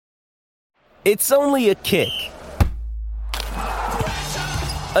It's only a kick,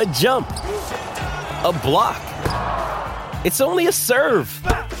 a jump, a block. It's only a serve.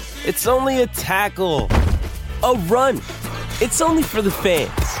 It's only a tackle, a run. It's only for the fans.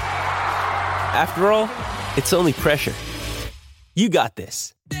 After all, it's only pressure. You got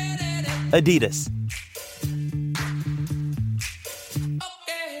this. Adidas.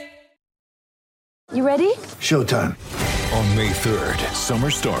 You ready? Showtime. On May 3rd, summer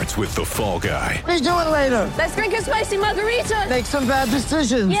starts with The Fall Guy. Let's do it later. Let's drink a spicy margarita. Make some bad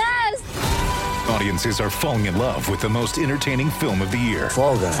decisions. Yes! Audiences are falling in love with the most entertaining film of the year.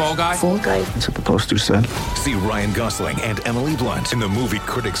 Fall Guy. Fall Guy? Fall Guy. That's what the poster said. See Ryan Gosling and Emily Blunt in the movie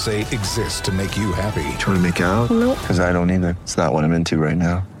critics say exists to make you happy. Trying to make it out? Nope. Because I don't either. It's not what I'm into right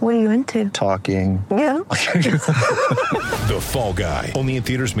now. What are you into? Talking. Yeah. The Fall Guy. Only in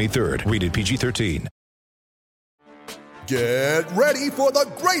theaters May 3rd. Rated PG-13. Get ready for the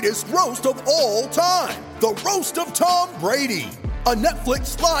greatest roast of all time. The Roast of Tom Brady. A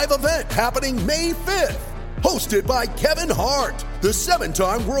Netflix live event happening May 5th. Hosted by Kevin Hart. The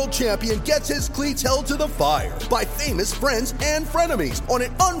 7-time world champion gets his cleats held to the fire by famous friends and frenemies on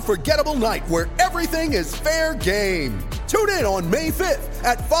an unforgettable night where everything is fair game. Tune in on May 5th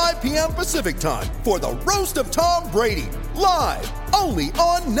at 5 p.m. Pacific time for the Roast of Tom Brady. Live only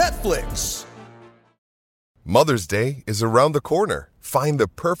on Netflix. Mother's Day is around the corner. Find the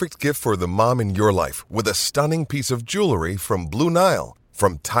perfect gift for the mom in your life with a stunning piece of jewelry from Blue Nile.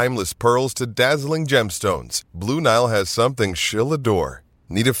 From timeless pearls to dazzling gemstones, Blue Nile has something she'll adore.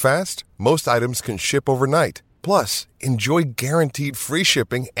 Need it fast? Most items can ship overnight. Plus, enjoy guaranteed free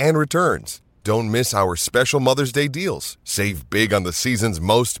shipping and returns. Don't miss our special Mother's Day deals. Save big on the season's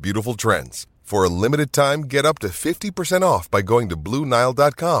most beautiful trends. For a limited time, get up to 50% off by going to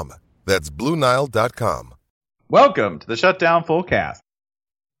BlueNile.com. That's BlueNile.com. Welcome to the Shutdown Fullcast.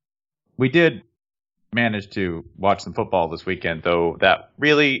 We did manage to watch some football this weekend, though that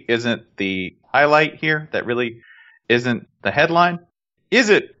really isn't the highlight here. That really isn't the headline. Is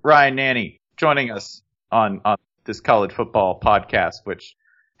it, Ryan Nanny, joining us on this college football podcast, which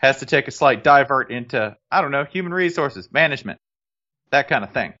has to take a slight divert into, I don't know, human resources, management, that kind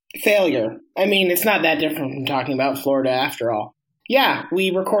of thing. Failure. I mean, it's not that different from talking about Florida after all. Yeah,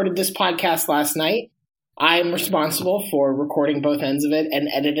 we recorded this podcast last night. I'm responsible for recording both ends of it and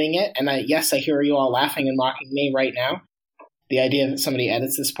editing it. And yes, I hear you all laughing and mocking me right now. The idea that somebody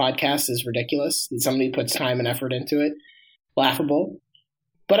edits this podcast is ridiculous. That somebody puts time and effort into it. Laughable.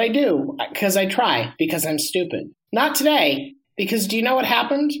 But I do, because I try, because I'm stupid. Not today, because do you know what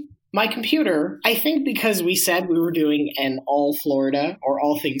happened? My computer, I think because we said we were doing an all Florida or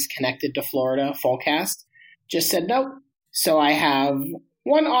all things connected to Florida fullcast, just said nope. So I have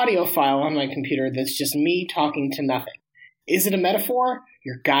one audio file on my computer that's just me talking to nothing. Is it a metaphor?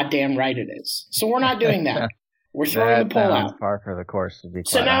 You're goddamn right it is. So we're not doing that. We're throwing the poll out. Par for the course, to be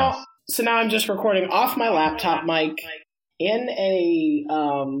So now I'm just recording off my laptop mic in a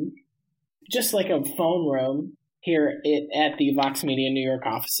just like a phone room here at the Vox Media New York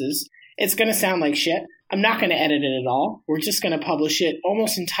offices. It's going to sound like shit. I'm not going to edit it at all. We're just going to publish it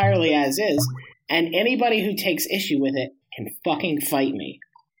almost entirely as is. And anybody who takes issue with it can fucking fight me.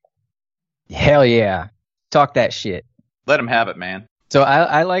 Hell yeah. Talk that shit. Let him have it, man. So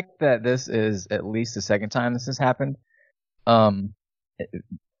I like that this is at least the second time this has happened.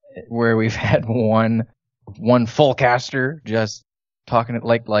 Where we've had one full caster just talking it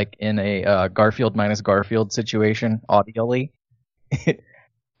like in a Garfield minus Garfield situation audially.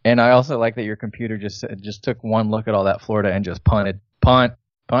 And I also like that your computer just took one look at all that Florida and just punted. Punt.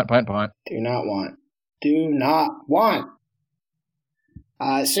 Do not want.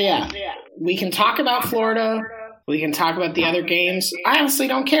 So yeah, we can talk about Florida. We can talk about the other games. I honestly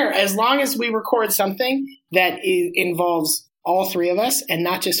don't care. As long as we record something that involves all three of us and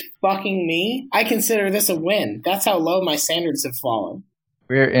not just fucking me, I consider this a win. That's how low my standards have fallen.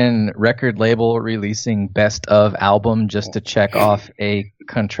 We're in record label releasing best of album just to check off a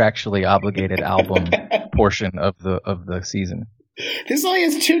contractually obligated album portion of the season. This only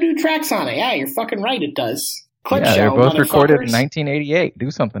has 2 new tracks on it. Yeah, you're fucking right, it does. Clip yeah, show, they're both recorded in motherfuckers. 1988.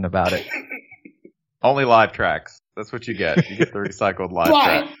 Do something about it. Only live tracks. That's what you get. You get the recycled live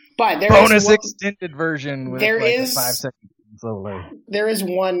track. But there bonus is one, extended version with there like is, a 5-second solo. There is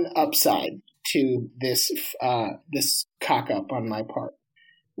one upside to this this cock up on my part.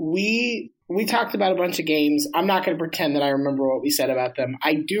 We talked about a bunch of games. I'm not going to pretend that I remember what we said about them.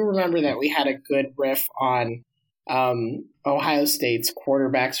 I do remember that we had a good riff on Ohio State's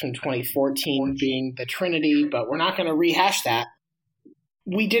quarterbacks from 2014 being the Trinity, but we're not going to rehash that.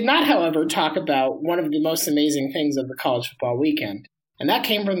 We did not, however, talk about one of the most amazing things of the college football weekend, and that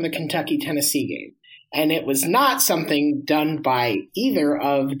came from the Kentucky-Tennessee game. And it was not something done by either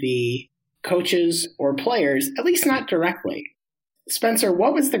of the coaches or players, at least not directly. Spencer,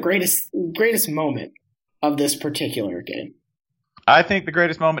 what was the greatest moment of this particular game? I think the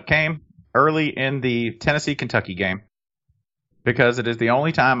greatest moment came early in the Tennessee-Kentucky game, because it is the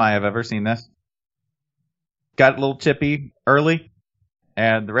only time I have ever seen this. Got a little chippy early,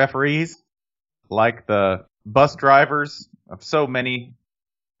 and the referees, like the bus drivers of so many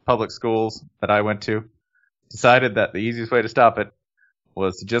public schools that I went to, decided that the easiest way to stop it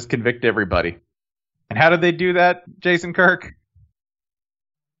was to just convict everybody. And how did they do that, Jason Kirk?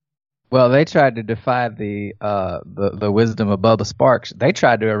 Well, they tried to defy the wisdom of Bubba Sparks. They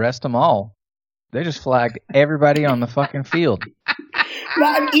tried to arrest them all. They just flagged everybody on the fucking field.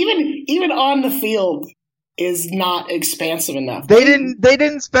 Even on the field is not expansive enough. They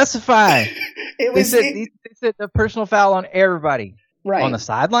didn't specify. They said a personal foul on everybody. Right. On the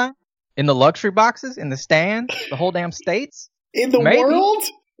sideline, in the luxury boxes, in the stands, the whole damn states. In the world?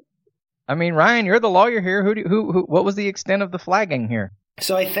 I mean, Ryan, you're the lawyer here. Who what was the extent of the flagging here?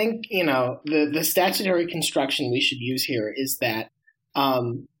 So I think, the statutory construction we should use here is that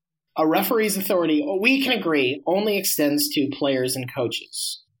a referee's authority, we can agree, only extends to players and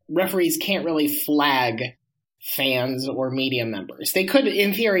coaches. Referees can't really flag fans or media members. They could,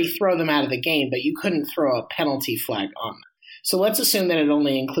 in theory, throw them out of the game, but you couldn't throw a penalty flag on them. So let's assume that it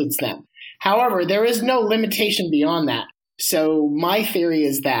only includes them. However, there is no limitation beyond that. So my theory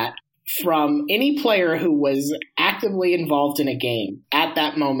is that from any player who was actively involved in a game at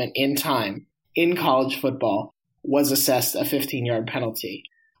that moment in time in college football was assessed a 15-yard penalty,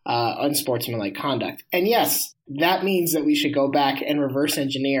 unsportsmanlike conduct. And yes, that means that we should go back and reverse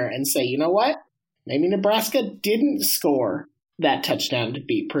engineer and say, you know what? Maybe Nebraska didn't score that touchdown to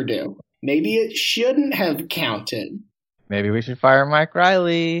beat Purdue. Maybe it shouldn't have counted. Maybe we should fire Mike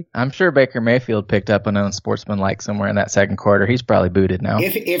Riley. I'm sure Baker Mayfield picked up an unsportsmanlike somewhere in that second quarter. He's probably booted now.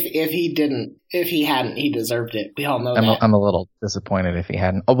 If he hadn't, he deserved it. We all know that. I'm a little disappointed if he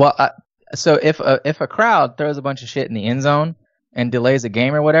hadn't. Oh, well, so if a crowd throws a bunch of shit in the end zone and delays a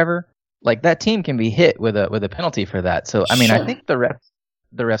game or whatever, like that team can be hit with a penalty for that. So I mean, sure. I think the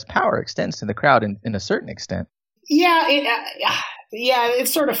ref's power extends to the crowd in a certain extent. Yeah,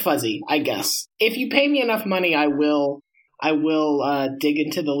 it's sort of fuzzy, I guess. If you pay me enough money, I will dig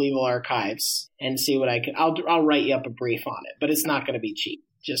into the legal archives and see what I can. I'll write you up a brief on it, but it's not going to be cheap,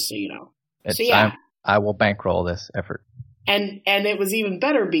 just so you know. So yeah, I will bankroll this effort. And it was even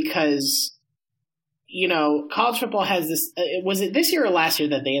better because, college football has this. Was it this year or last year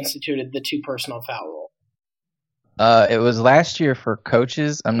that they instituted the 2 personal foul rule? It was last year for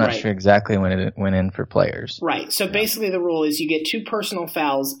coaches. I'm not sure exactly when it went in for players. Right. So basically, the rule is you get 2 personal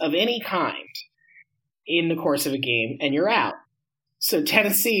fouls of any kind in the course of a game, and you're out. So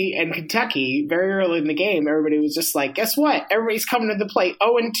Tennessee and Kentucky, very early in the game, everybody was just like, guess what? Everybody's coming to the plate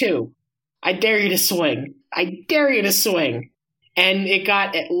 0-2. I dare you to swing. I dare you to swing. And it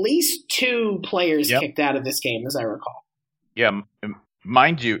got at least 2 players kicked out of this game, as I recall. Yeah,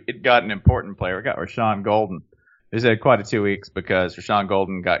 mind you, it got an important player. It got Rashawn Golden. He's had quite a 2 weeks because Rashawn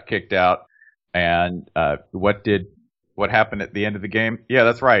Golden got kicked out. And what happened at the end of the game? Yeah,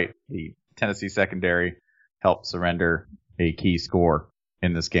 that's right. The Tennessee secondary helped surrender a key score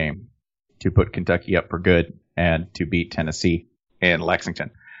in this game to put Kentucky up for good and to beat Tennessee in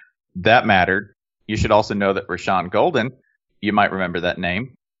Lexington. That mattered. You should also know that Rashawn Golden, you might remember that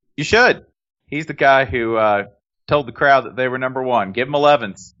name. You should. He's the guy who told the crowd that they were number 1. Give him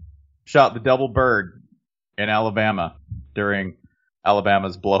 11s. Shot the double bird in Alabama during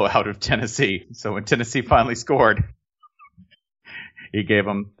Alabama's blowout of Tennessee. So when Tennessee finally scored, he gave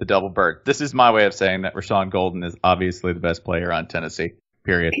him the double bird. This is my way of saying that Rashawn Golden is obviously the best player on Tennessee,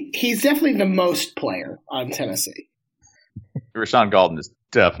 period. He's definitely the most player on Tennessee. Rashawn Golden is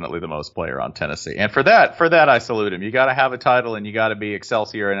definitely the most player on Tennessee. And for that I salute him. You got to have a title and you got to be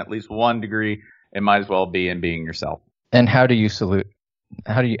Excelsior in at least one degree. It might as well be in being yourself. And how do you salute?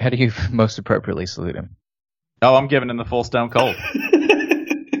 How do you most appropriately salute him? Oh, I'm giving him the full Stone Cold.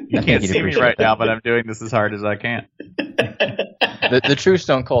 You can't see me right now, but I'm doing this as hard as I can. The true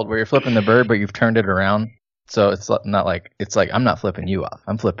Stone Cold, where you're flipping the bird, but you've turned it around. So it's like I'm not flipping you off.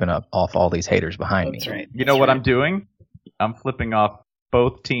 I'm flipping off all these haters behind me. That's right. You know what I'm doing? I'm flipping off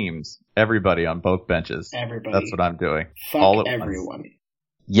both teams, everybody on both benches. Everybody. That's what I'm doing. Fuck all at everyone. Once.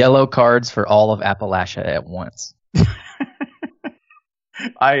 Yellow cards for all of Appalachia at once.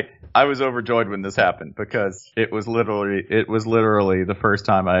 I was overjoyed when this happened because it was literally the first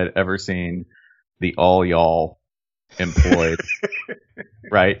time I had ever seen the all y'all employed.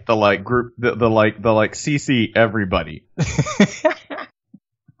 Right? The like group the like CC everybody.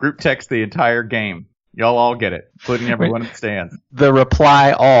 Group text the entire game. Y'all all get it, including everyone in the stands. The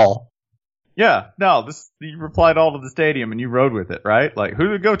reply all. Yeah, no, you replied all to the stadium and you rode with it, right? Like, who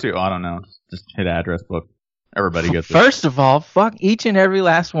did it go to? I don't know. Just hit address book. Everybody gets it. First of all, fuck each and every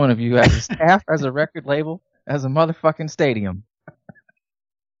last one of you as a staff, as a record label, as a motherfucking stadium.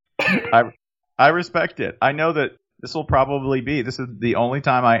 I respect it. I know that this is the only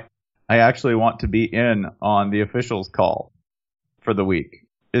time I actually want to be in on the officials call for the week,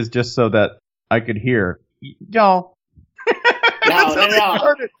 is just so that I could hear y'all. No.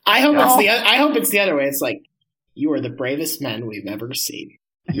 I hope it's the other way. It's like, you are the bravest men we've ever seen.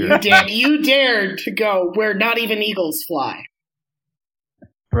 You dared to go where not even eagles fly.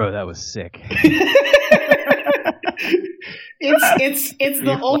 Bro, that was sick. It's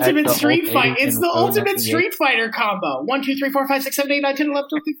the ultimate street fight. It's the ultimate Street Fighter combo. 1, 2, 3, 4, 5, 6, 7, 8, 9, 10, 11,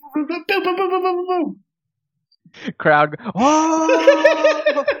 12, 13, boom, boom, boom, boom, boom, boom. Crowd.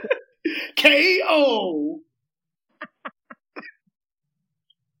 Oh! KO.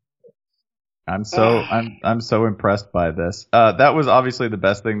 I'm so impressed by this. That was obviously the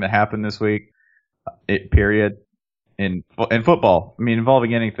best thing that happened this week. Period. In football, I mean,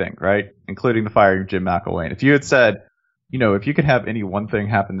 involving anything, right? Including the firing of Jim McElwain. If you had said, if you could have any one thing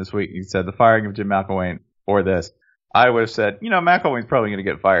happen this week, you said the firing of Jim McElwain or this, I would have said, McElwain's probably going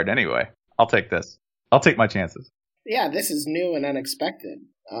to get fired anyway. I'll take this. I'll take my chances. Yeah, this is new and unexpected.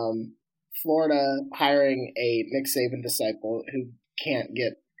 Florida hiring a Nick Saban disciple who can't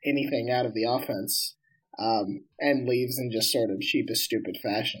get anything out of the offense, and leaves in just sort of sheepish, stupid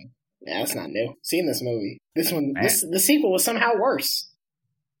fashion. Yeah, that's not new. Seen this movie. The sequel was somehow worse.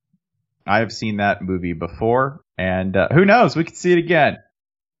 I have seen that movie before, and who knows? We could see it again.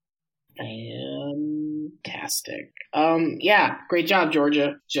 Fantastic. Yeah, great job,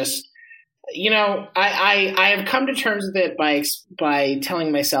 Georgia. Just, I have come to terms with it by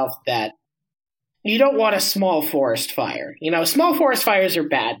telling myself that you don't want a small forest fire. Small forest fires are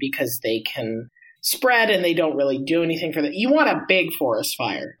bad because they can spread and they don't really do anything for that. You want a big forest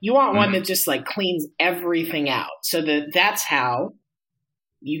fire. You want one that just cleans everything out, so that's how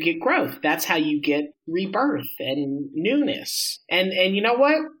you get growth. That's how you get rebirth and newness. And you know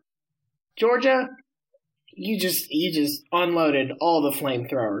what, Georgia, you just unloaded all the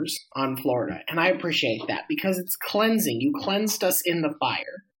flamethrowers on Florida, and I appreciate that because it's cleansing. You cleansed us in the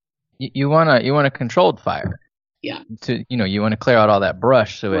fire. You want a controlled fire. Yeah. You want to clear out all that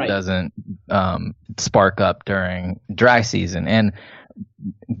brush so Right. it doesn't spark up during dry season. And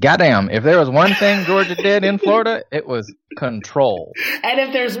goddamn, if there was one thing Georgia did in Florida, it was control. And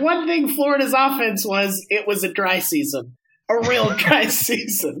if there's one thing Florida's offense was, it was a dry season. A real dry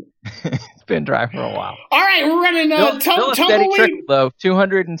season. It's been dry for a while. All right, we're running Still a steady trickle, though.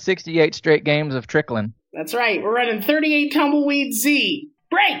 268 straight games of trickling. That's right. We're running 38 Tumbleweed Z.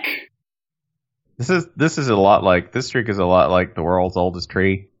 Break! This is a lot like, this streak is a lot like the world's oldest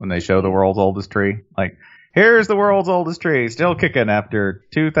tree, when they show the world's oldest tree. Like, here's the world's oldest tree, still kicking after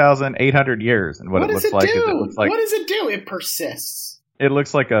 2,800 years. And what it looks like is it looks like... What does it do? It persists. It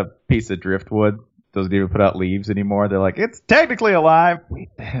looks like a piece of driftwood. Doesn't even put out leaves anymore. They're like, it's technically alive.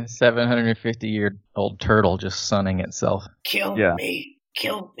 750-year-old turtle just sunning itself. Kill me.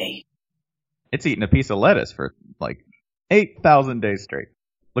 It's eating a piece of lettuce for 8,000 days straight.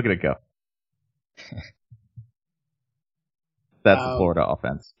 Look at it go. That's the Florida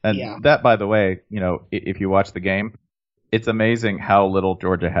offense. And that, by the way, if you watch the game, it's amazing how little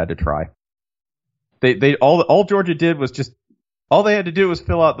Georgia had to try. All Georgia did was all they had to do was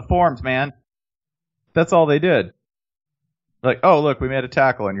fill out the forms, man. That's all they did. Oh, look, we made a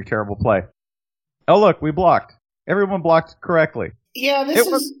tackle on your terrible play. Oh, look, we blocked. Everyone blocked correctly. Yeah,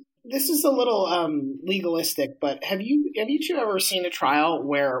 this is a little legalistic, but have you two ever seen a trial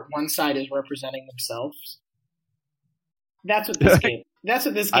where one side is representing themselves? That's what this game. That's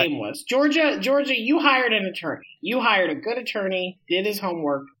what this game was. Georgia, you hired an attorney. You hired a good attorney, did his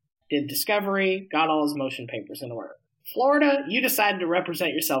homework, did discovery, got all his motion papers in order. Florida, you decided to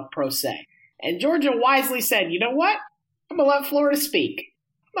represent yourself pro se. And Georgia wisely said, you know what? I'm going to let Florida speak.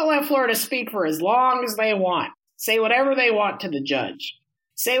 I'm going to let Florida speak for as long as they want. Say whatever they want to the judge.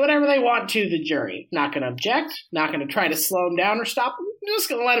 Say whatever they want to the jury. Not going to object. Not going to try to slow them down or stop them. I'm just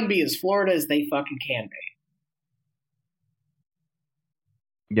going to let them be as Florida as they fucking can be.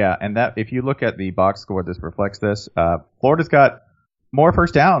 Yeah, and that if you look at the box score, this reflects this. Florida's got more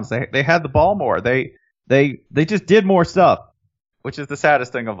first downs. They had the ball more. They just did more stuff, which is the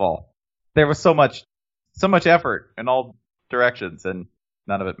saddest thing of all. There was so much effort in all directions, and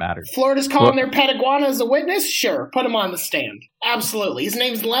none of it mattered. Florida's calling their pet iguana as a witness? Sure, put him on the stand. Absolutely. His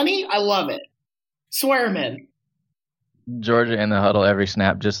name's Lenny? I love it. Swear him in. Georgia in the huddle every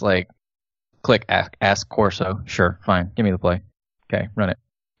snap, just like click ask Corso. Sure, fine. Give me the play. Okay, run it.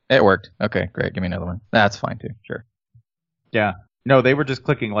 It worked. Okay, great. Give me another one. That's fine too. Sure. Yeah. No, they were just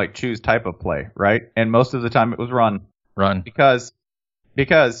clicking like choose type of play, right? And most of the time it was run. Run. Because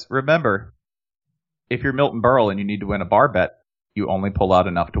remember, if you're Milton Berle and you need to win a bar bet, you only pull out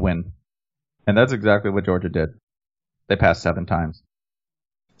enough to win. And that's exactly what Georgia did. They passed 7 times.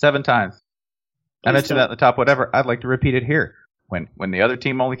 7 times. I mentioned that in the top whatever. I'd like to repeat it here. When the other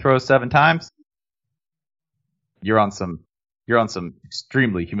team only throws 7 times, you're on some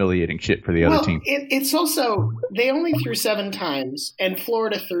extremely humiliating shit for the other team. It's also, they only threw 7 times, and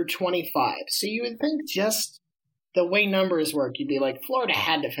Florida threw 25. So you would think just the way numbers work, you'd be like, Florida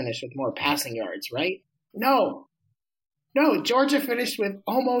had to finish with more passing yards, right? No, Georgia finished with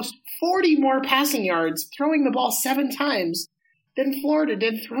almost 40 more passing yards, throwing the ball 7 times than Florida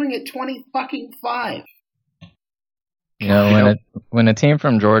did, throwing it 25. You know, when a team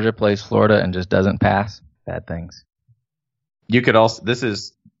from Georgia plays Florida and just doesn't pass, bad things. You could also, this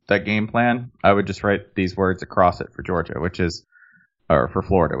is that game plan. I would just write these words across it for Georgia, or for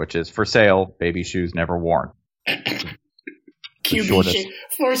Florida, which is for sale, baby shoes never worn.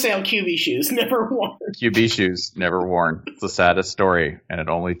 For sale, QB shoes never worn. QB shoes never worn. It's the saddest story, and it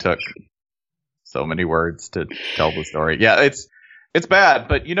only took so many words to tell the story. Yeah, it's bad,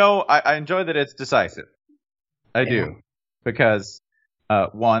 but I enjoy that it's decisive. I do, because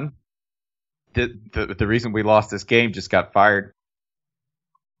one, the reason we lost this game just got fired.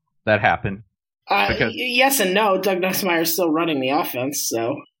 That happened. Yes and no. Doug Nussmeier is still running the offense,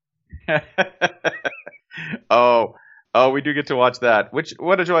 so. Oh, we do get to watch that.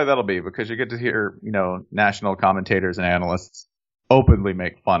 What a joy that'll be, because you get to hear, national commentators and analysts openly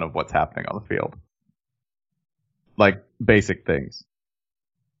make fun of what's happening on the field. Like basic things.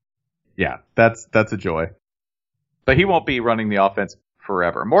 Yeah, that's a joy. But he won't be running the offense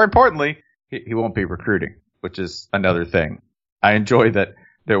forever. More importantly, he won't be recruiting, which is another thing. I enjoy that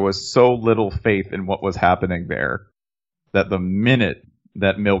there was so little faith in what was happening there that the minute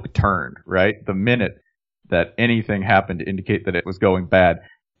that milk turned, right? The minute that anything happened to indicate that it was going bad,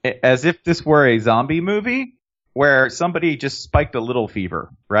 as if this were a zombie movie where somebody just spiked a little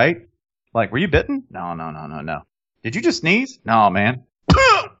fever, right? Like, were you bitten? No. Did you just sneeze? No, man.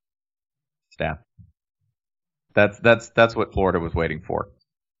 Stab. That's what Florida was waiting for.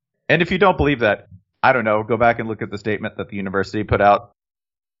 And if you don't believe that, I don't know, go back and look at the statement that the university put out,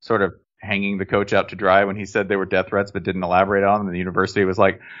 sort of hanging the coach out to dry when he said they were death threats but didn't elaborate on them. And the university was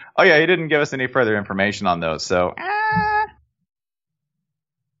like, oh yeah, he didn't give us any further information on those, so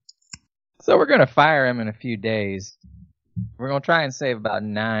So we're going to fire him in a few days. We're going to try and save about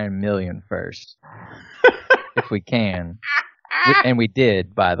 $9 million first. If we can. And we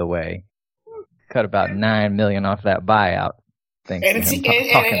did, by the way. Cut about $9 million off that buyout. Thanks to him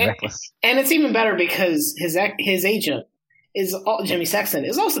talking reckless. And it's even better because his agent, Jimmy Sexton,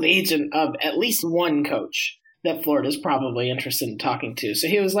 is also the agent of at least one coach that Florida's probably interested in talking to. So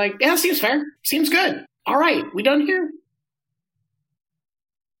he was like, yeah, seems fair. Seems good. All right, we done here?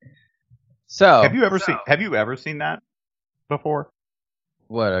 So have you ever seen that before?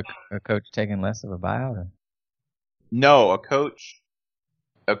 What, a coach taking less of a buyout? Or? No, a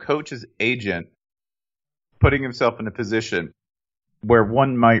coach's agent putting himself in a position where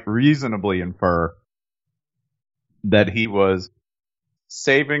one might reasonably infer that he was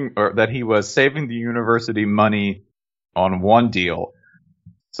saving the university money on one deal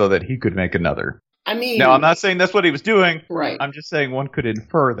so that he could make another. I mean, now I'm not saying that's what he was doing. Right. I'm just saying one could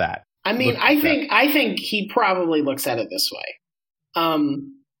infer that. I mean, I think he probably looks at it this way.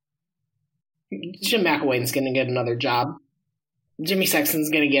 Jim McElwain's going to get another job. Jimmy Sexton's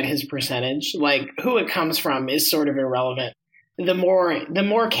going to get his percentage. Like, who it comes from is sort of irrelevant. The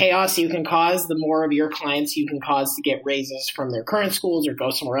more chaos you can cause, the more of your clients you can cause to get raises from their current schools or go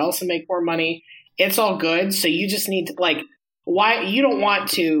somewhere else and make more money. It's all good. So you just need to, why you don't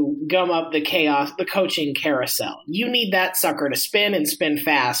want to gum up the chaos, the coaching carousel. You need that sucker to spin and spin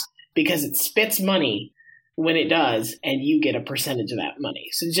fast because it spits money when it does, and you get a percentage of that money.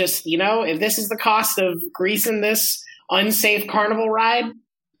 So just, if this is the cost of greasing this unsafe carnival ride,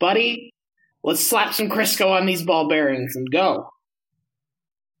 buddy, let's slap some Crisco on these ball bearings and go.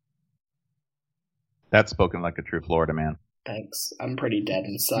 That's spoken like a true Florida man. Thanks. I'm pretty dead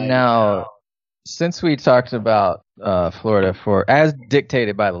inside. Now, since we talked about Florida as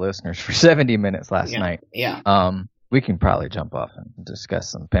dictated by the listeners for 70 minutes last night, we can probably jump off and discuss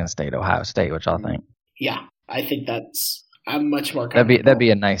some Penn State, Ohio State, which I'll think. Yeah, I think I'm much more comfortable. That'd be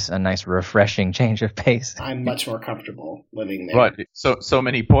a nice refreshing change of pace. I'm much more comfortable living there. What? So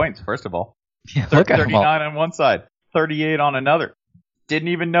many points, first of all. Yeah, look at 39 on one side, 38 on another. Didn't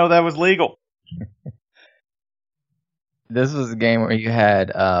even know that was legal. This was a game where you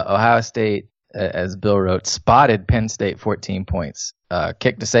had Ohio State, as Bill wrote, spotted Penn State 14 points.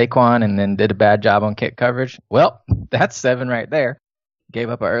 Kicked to Saquon and then did a bad job on kick coverage. Well, that's 7 right there. Gave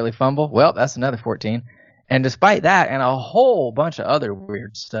up an early fumble. Well, that's another 14. And despite that and a whole bunch of other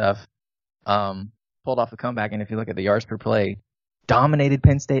weird stuff, pulled off the comeback. And if you look at the yards per play, dominated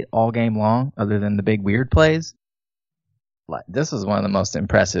Penn State all game long, other than the big weird plays. This was one of the most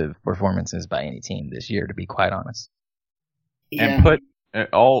impressive performances by any team this year, to be quite honest. Yeah. And put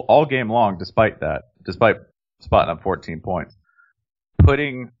all game long, despite spotting up 14 points,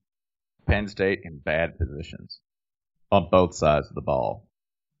 putting Penn State in bad positions on both sides of the ball.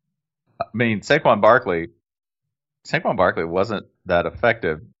 I mean, Saquon Barkley wasn't that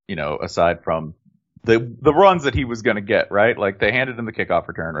effective, aside from the runs that he was going to get, right? Like, they handed him the kickoff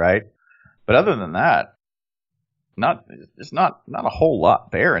return, right? But other than that, not a whole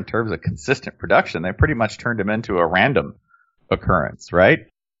lot there in terms of consistent production. They pretty much turned him into a random occurrence, right?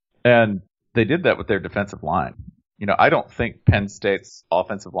 And they did that with their defensive line. I don't think Penn State's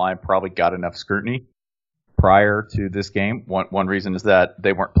offensive line probably got enough scrutiny prior to this game. One reason is that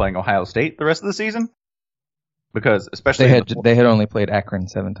they weren't playing Ohio State the rest of the season, because especially they had only played Akron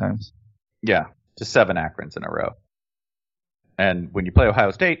 7 times. Yeah, just 7 Akrons in a row. And when you play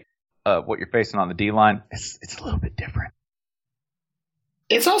Ohio State, what you're facing on the D-line, it's a little bit different.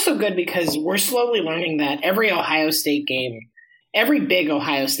 It's also good because we're slowly learning that every big Ohio State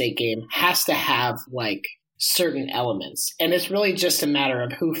game has to have certain elements. And it's really just a matter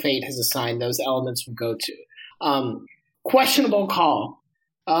of who fate has assigned those elements will go to. Questionable call.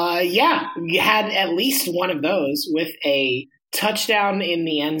 You had at least one of those with a touchdown in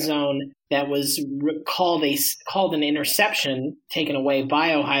the end zone that was called an interception taken away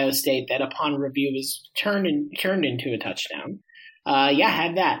by Ohio State that upon review was turned into a touchdown.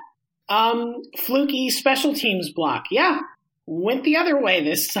 Had that. Fluky special teams block. Went the other way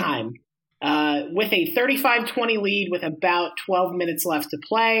this time. With a 35-20 lead with about 12 minutes left to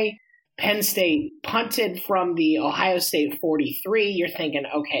play. Penn State punted from the Ohio State 43. You're thinking,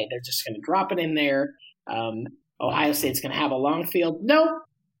 okay, they're just going to drop it in there. Ohio State's going to have a long field. Nope.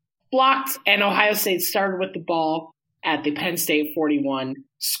 Blocked, and Ohio State started with the ball at the Penn State 41,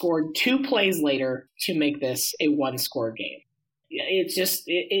 scored 2 plays later to make this a 1-score game. It's just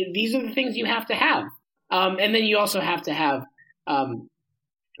these are the things you have to have. And then you also have to have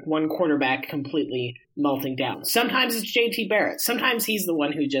one quarterback completely melting down. Sometimes it's JT Barrett. Sometimes he's the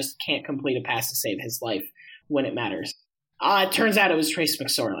one who just can't complete a pass to save his life when it matters. It turns out it was Trace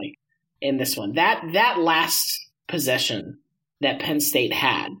McSorley in this one. That last possession that Penn State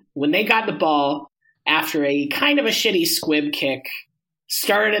had, when they got the ball after a kind of a shitty squib kick,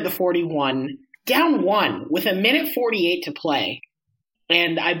 started at the 41, down 1 with 1:48 to play,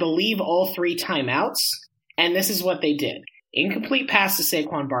 and I believe all 3 timeouts, and this is what they did. Incomplete pass to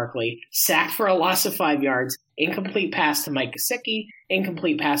Saquon Barkley, sacked for a loss of 5 yards, incomplete pass to Mike Gesicki,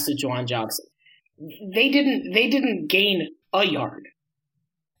 incomplete pass to Juwan Johnson. They didn't gain a yard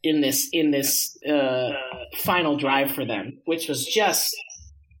in this final drive for them, which was just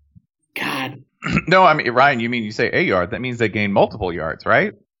God. No, I mean, Ryan, you say a yard. That means they gained multiple yards,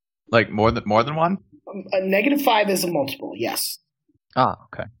 right? Like more than one? A -5 is a multiple, yes.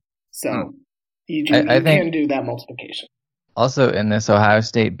 Okay. So you can do that multiplication. Also, in this Ohio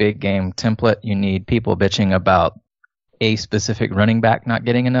State big game template, you need people bitching about a specific running back not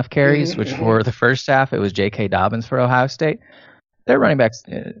getting enough carries, which for the first half, it was J.K. Dobbins for Ohio State. Their running backs,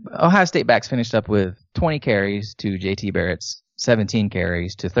 Ohio State backs finished up with 20 carries to J.T. Barrett's 17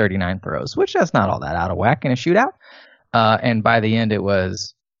 carries to 39 throws, which that's not all that out of whack in a shootout. And by the end, it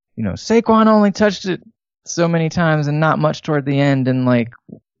was, Saquon only touched it so many times and not much toward the end. And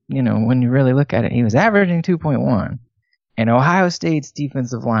when you really look at it, he was averaging 2.1. And Ohio State's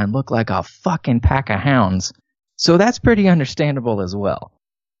defensive line looked like a fucking pack of hounds. So that's pretty understandable as well.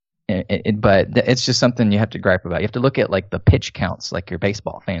 But it's just something you have to gripe about. You have to look at the pitch counts, like your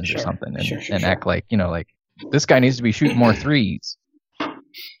baseball fans or something, and act like, this guy needs to be shooting more threes.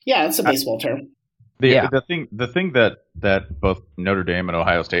 Yeah, it's a baseball term. The thing that both Notre Dame and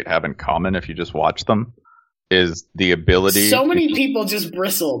Ohio State have in common, if you just watch them, is the ability. So many people just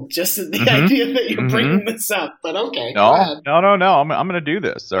bristled just at the idea that you're bringing this up, but okay. No. I'm going to do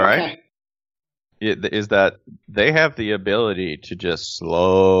this. All right. It is that they have the ability to just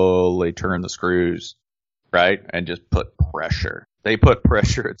slowly turn the screws, right, and just put pressure. They put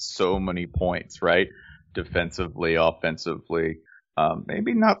pressure at so many points, right, defensively, offensively,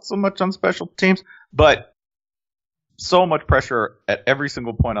 maybe not so much on special teams, but so much pressure at every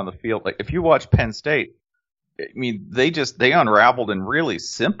single point on the field. Like if you watch Penn State, they unraveled in really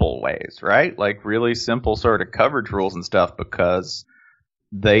simple ways, right? Like really simple sort of coverage rules and stuff, because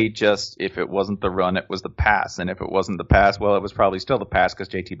if it wasn't the run, it was the pass. And if it wasn't the pass, well, it was probably still the pass because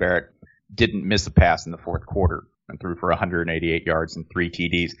JT Barrett didn't miss a pass in the fourth quarter and threw for 188 yards and 3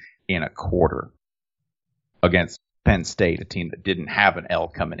 TDs in a quarter against Penn State, a team that didn't have an L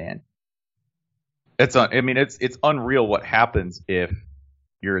coming in. It's unreal what happens if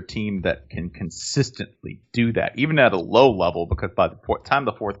you're a team that can consistently do that, even at a low level, because by the time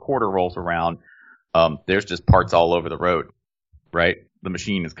the fourth quarter rolls around, there's just parts all over the road, right? The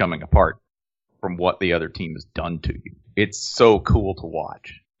machine is coming apart from what the other team has done to you. It's so cool to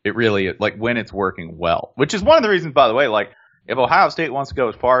watch. It really, like, when it's working well, which is one of the reasons, by the way, like, if Ohio State wants to go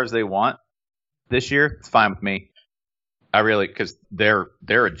as far as they want this year, it's fine with me. Because they're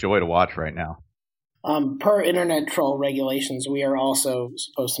a joy to watch right now. Per internet troll regulations, we are also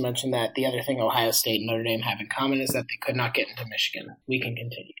supposed to mention that the other thing Ohio State and Notre Dame have in common is that they could not get into Michigan. We can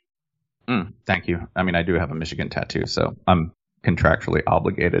continue. Thank you. I mean, I do have a Michigan tattoo, so I'm contractually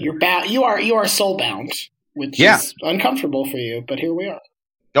obligated. You are soul bound, which is uncomfortable for you, but here we are.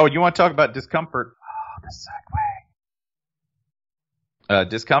 Oh, you want to talk about discomfort? Oh, the segue.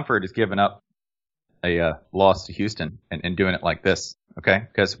 Discomfort is giving up a loss to Houston and doing it like this, okay?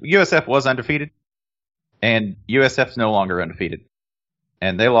 Because USF was undefeated, and USF's no longer undefeated,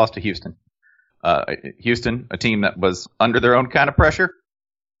 and they lost to Houston. Houston, a team that was under their own kind of pressure,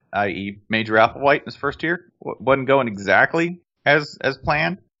 i.e. Major Applewhite in his first year, wasn't going exactly as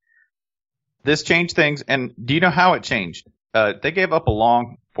planned. This changed things, and do you know how it changed? They gave up a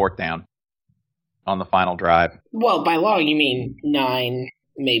long fourth down on the final drive. Well, by long, you mean 9,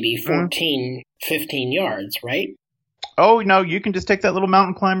 maybe 14, 15 yards, right? Oh, no, you can just take that little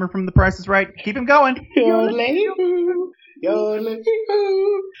mountain climber from The Price is Right. Keep him going. Fourth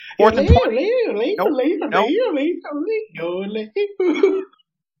and 20.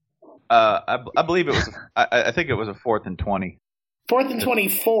 I believe it was, I think it was a 4th and 20. 4th and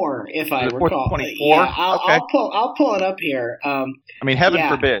 24, if I recall. 24? Yeah, Okay. I'll pull it up here. Heaven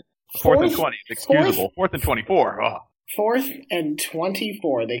forbid. 4th and 20 is excusable. 4th and 24. Oh. 4th and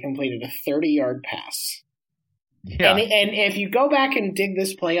 24, they completed a 30-yard pass. Yeah. And if you go back and dig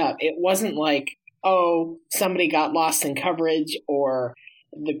this play up, it wasn't like, somebody got lost in coverage or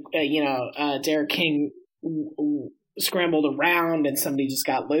Derek King scrambled around and somebody just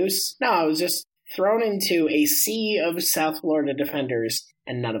got loose. No, it was just thrown into a sea of South Florida defenders,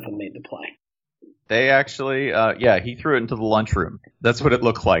 and none of them made the play. They actually, he threw it into the lunchroom. That's what it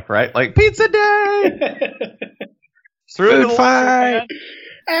looked like, right? Like, pizza day! Threw it in the lunchroom.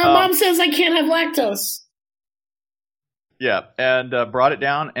 Mom says I can't have lactose. Yeah, and brought it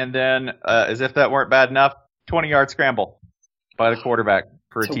down, and then, as if that weren't bad enough, 20-yard scramble by the quarterback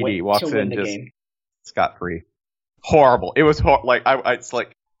for a TD. Walks in just scot-free. Horrible. It was it's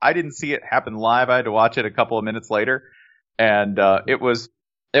like I didn't see it happen live. I had to watch it a couple of minutes later, and it was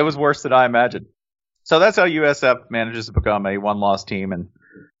worse than I imagined. So that's how USF manages to become a one-loss team and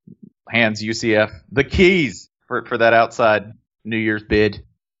hands UCF the keys for that outside New Year's bid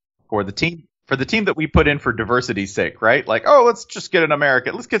for the team that we put in for diversity's sake, right? Like, let's just get an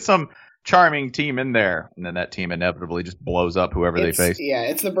American. Let's get some charming team in there, and then that team inevitably just blows up whoever they face. Yeah,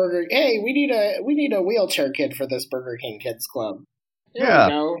 it's the Burger. Hey, we need a wheelchair kid for this Burger King Kids Club.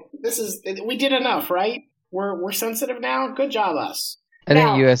 We did enough, right? We're sensitive now. Good job, us. I think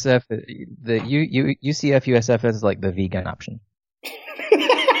USF, UCF USF is like the vegan option.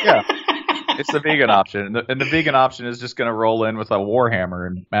 Yeah, it's the vegan option, and the vegan option is just going to roll in with a warhammer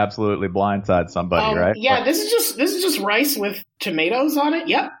and absolutely blindside somebody, right? Yeah, this is just rice with tomatoes on it.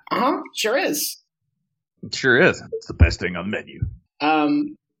 Yep, sure is. It sure is. It's the best thing on the menu.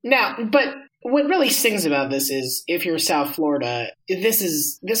 Now, but what really stings about this is if you're South Florida, this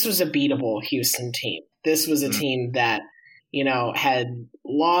was a beatable Houston team. This was a team that, had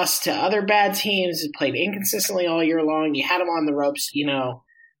lost to other bad teams, played inconsistently all year long. You had them on the ropes, and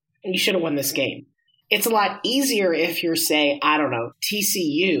you should have won this game. It's a lot easier if you're, say, I don't know,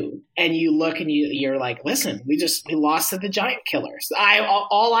 TCU, and you look and you're like, listen, we lost to the Giant Killers.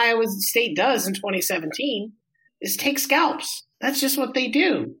 All Iowa State does in 2017 is take scalps. That's just what they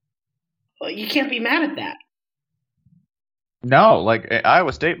do. Well, you can't be mad at that. No, like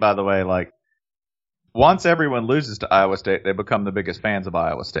Iowa State, by the way, like once everyone loses to Iowa State, they become the biggest fans of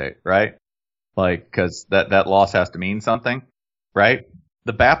Iowa State, right? Like, because that loss has to mean something, right?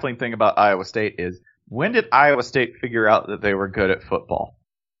 The baffling thing about Iowa State is, when did Iowa State figure out that they were good at football?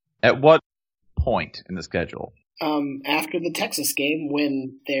 At what point in the schedule? After the Texas game,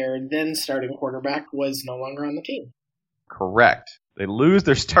 when their then starting quarterback was no longer on the team. Correct. They lose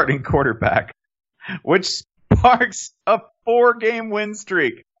their starting quarterback, which sparks a 4-game win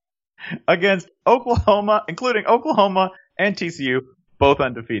streak against Oklahoma, including Oklahoma and TCU, both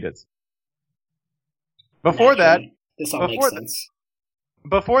undefeated. Before that, this all makes sense.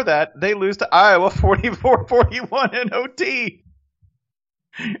 Before that, they lose to Iowa 44-41 in OT.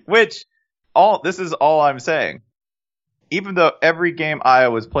 Which, this is all I'm saying. Even though every game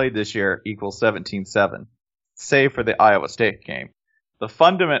Iowa's played this year equals 17-7, save for the Iowa State game, the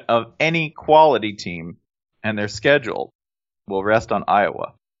fundament of any quality team and their schedule will rest on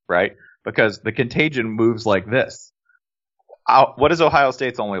Iowa, right? Because the contagion moves like this. What is Ohio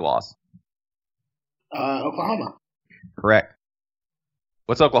State's only loss? Oklahoma. Correct.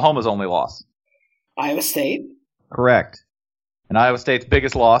 What's Oklahoma's only loss? Iowa State. Correct. And Iowa State's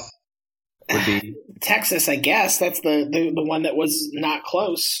biggest loss would be Texas, I guess. That's the one that was not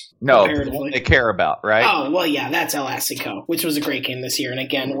close. No, the one they care about, right? Oh, well, yeah, that's El Assico, which was a great game this year. And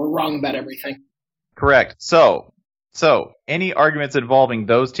again, we're wrong about everything. Correct. So any arguments involving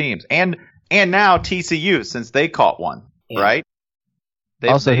those teams and now TCU, since they caught one, right?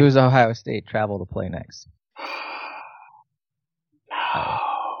 Who's Ohio State travel to play next?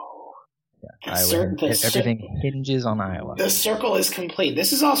 Everything hinges on Iowa. The circle is complete.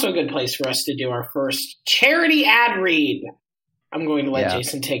 This is also a good place for us to do our first charity ad read. I'm going to let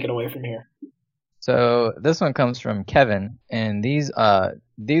Jason take it away from here. So this one comes from Kevin, and these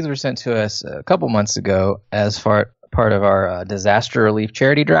were sent to us a couple months ago as part of our disaster relief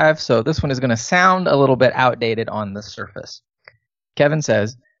charity drive. So this one is going to sound a little bit outdated on the surface. Kevin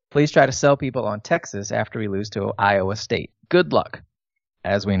says, "Please try to sell people on Texas after we lose to Iowa State. Good luck."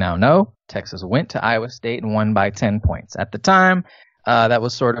 As we now know, Texas went to Iowa State and won by 10 points. At the time, that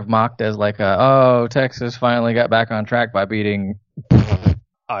was sort of mocked as like Texas finally got back on track by beating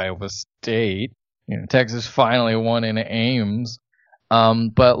Iowa State. Texas finally won in Ames.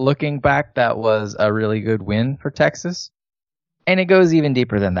 But looking back, that was a really good win for Texas. And it goes even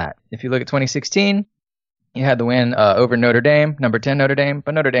deeper than that. If you look at 2016, you had the win over Notre Dame, number 10 Notre Dame,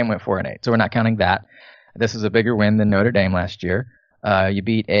 but Notre Dame went 4-8, so we're not counting that. This is a bigger win than Notre Dame last year. You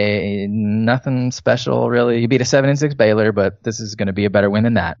beat nothing special really. You beat a 7-6 Baylor, but this is going to be a better win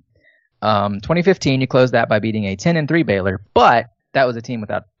than that. 2015, you closed that by beating a 10-3 Baylor, but that was a team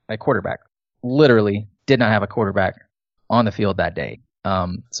without a quarterback. Literally did not have a quarterback on the field that day.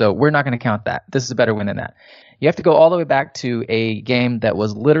 So we're not going to count that. This is a better win than that. You have to go all the way back to a game that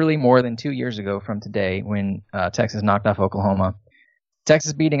was literally more than 2 years ago from today when Texas knocked off Oklahoma.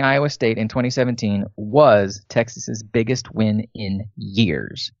 Texas beating Iowa State in 2017 was Texas's biggest win in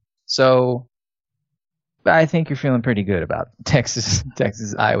years. So I think you're feeling pretty good about Texas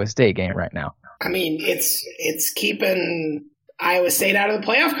Iowa State game right now. I mean, it's keeping Iowa State out of the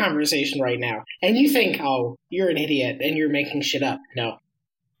playoff conversation right now. And you think, you're an idiot and you're making shit up. No,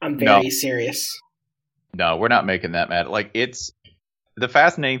 I'm very serious. No, we're not making that, Matt. Like, it's the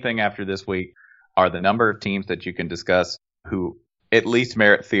fascinating thing after this week are the number of teams that you can discuss who at least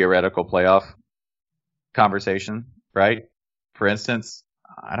merit theoretical playoff conversation, right? For instance,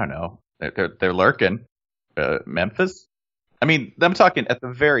 I don't know, they're lurking. Memphis. I mean, I'm talking at the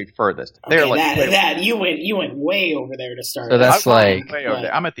very furthest. Okay, they're you went way over there to start. So that's way over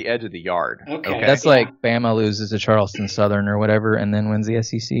there. I'm at the edge of the yard. Okay. That's like Bama loses to Charleston Southern or whatever, and then wins the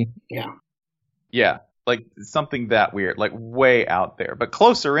SEC. Yeah. Yeah, like something that weird, like way out there, but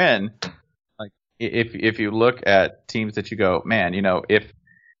closer in. If you look at teams that you go, man,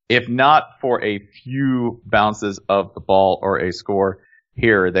 if not for a few bounces of the ball or a score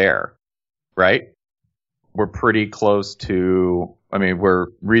here or there, right? We're pretty close to, we're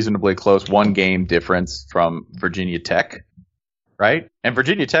reasonably close, 1 game difference from Virginia Tech, right? And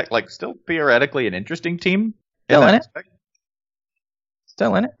Virginia Tech, still theoretically an interesting team. Still in it.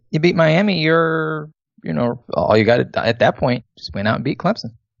 Still in it. You beat Miami, all you got at that point, just went out and beat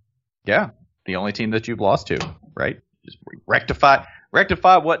Clemson. Yeah. The only team that you've lost to, right? Just rectify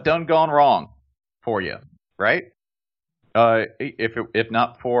what done gone wrong for you, right? If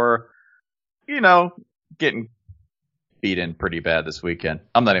not for, getting beaten pretty bad this weekend.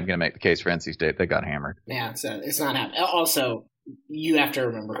 I'm not even going to make the case for NC State. They got hammered. Yeah, it's not happening. Also, you have to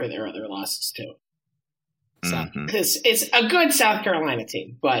remember who their other losses to. So it's a good South Carolina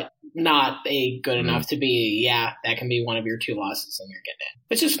team, but not a good enough to be, that can be one of your 2 losses and you're getting it.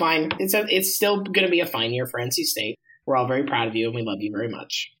 Which is fine. It's still going to be a fine year for NC State. We're all very proud of you and we love you very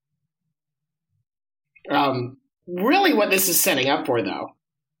much. Really what this is setting up for, though,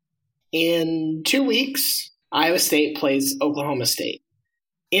 in 2 weeks, Iowa State plays Oklahoma State.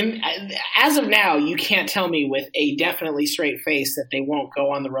 As of now, you can't tell me with a definitely straight face that they won't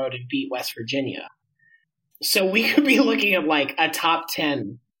go on the road and beat West Virginia. So we could be looking at a top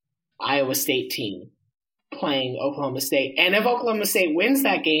 10 Iowa State team playing Oklahoma State. And if Oklahoma State wins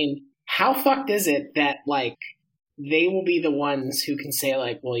that game, how fucked is it that, like, they will be the ones who can say,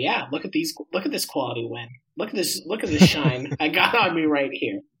 like, well, yeah, look at this quality win. Look at this shine I got on me right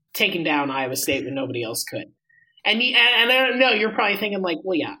here, taking down Iowa State when nobody else could. And I know you're probably thinking, like,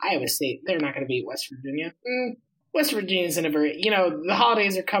 well, yeah, Iowa State, they're not going to beat West Virginia. West Virginia's in a very, the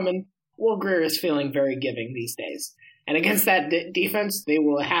holidays are coming. Will Grier is feeling very giving these days. And against that defense, they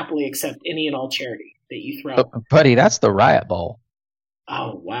will happily accept any and all charity that you throw. Buddy, that's the Riot Bowl.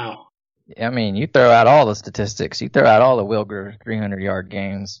 Oh, wow. I mean, you throw out all the statistics. You throw out all the Will Grier 300-yard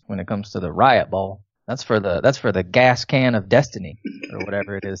games when it comes to the Riot Bowl. That's for the gas can of destiny, or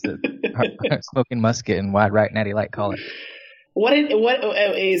whatever it is that Smoking Musket and Wide Right Natty Light call it. What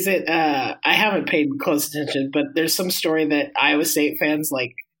is it? I haven't paid close attention, but there's some story that Iowa State fans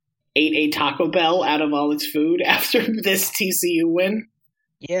like ate a Taco Bell out of all its food after this TCU win.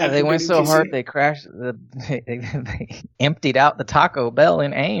 Yeah, they went so hard they crashed. They emptied out the Taco Bell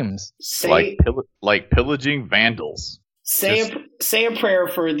in Ames. Like pillaging vandals. Say a prayer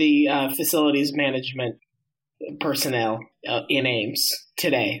for the facilities management personnel in Ames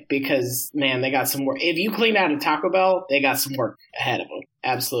today, because, man, they got some work. If you clean out a Taco Bell, they got some work ahead of them.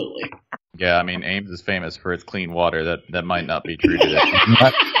 Absolutely. Yeah, I mean, Ames is famous for its clean water. That might not be true today.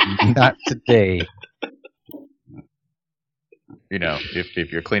 not today.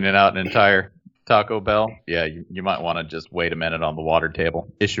 If you're cleaning out an entire Taco Bell, yeah, you might want to just wait a minute on the water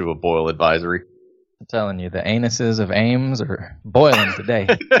table. Issue a boil advisory. I'm telling you, the anuses of Ames are boiling today.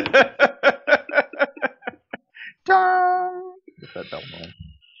 Get that bell going.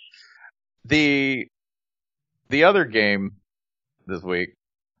 The other game this week,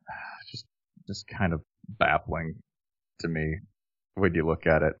 just kind of baffling to me when you look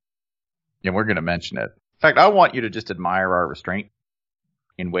at it. And we're going to mention it. In fact, I want you to just admire our restraint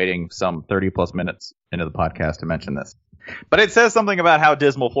in waiting some 30 plus minutes into the podcast to mention this. But it says something about how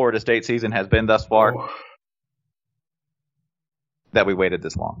dismal Florida State season has been thus far that we waited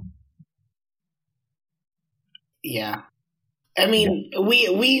this long. Yeah. I mean,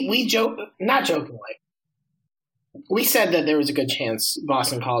 we joke, not jokingly. We said that there was a good chance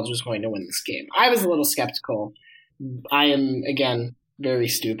Boston College was going to win this game. I was a little skeptical. I am, again, very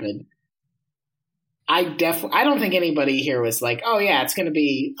stupid. I don't think anybody here was like, oh yeah, it's going to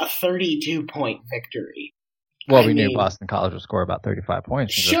be a 32-point victory. Well, we knew Boston College would score about 35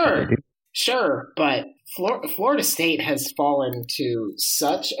 points. Sure, but Florida State has fallen to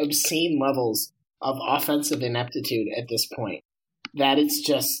such obscene levels of offensive ineptitude at this point that it's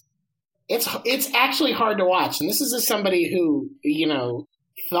just it's actually hard to watch. And this is as somebody who,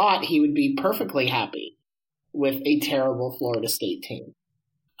 thought he would be perfectly happy with a terrible Florida State team.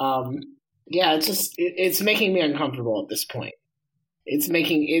 Yeah, it's making me uncomfortable at this point.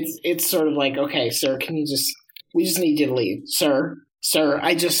 It's sort of like, okay, sir, we just need you to leave. Sir,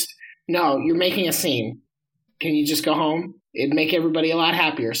 no, you're making a scene. Can you just go home? It'd make everybody a lot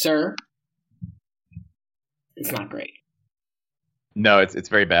happier, sir. It's not great. No, it's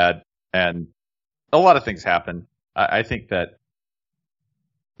very bad. And a lot of things happen. I think that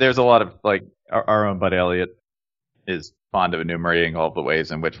there's a lot of, like, our own Bud Elliott is fond of enumerating all of the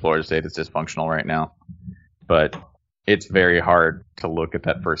ways in which Florida State is dysfunctional right now. But it's very hard to look at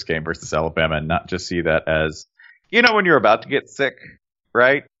that first game versus Alabama and not just see that as, when you're about to get sick,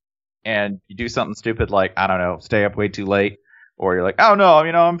 right? And you do something stupid like, I don't know, stay up way too late. Or you're like, oh no,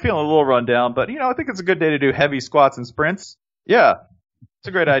 I'm feeling a little run down, but I think it's a good day to do heavy squats and sprints. Yeah, it's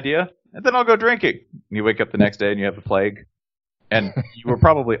a great idea. And then I'll go drinking. And you wake up the next day and you have the plague. And you were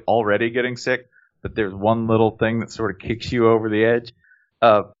probably already getting sick, but there's one little thing that sort of kicks you over the edge.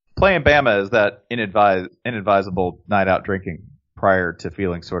 Playing Bama is that inadvisable night out drinking prior to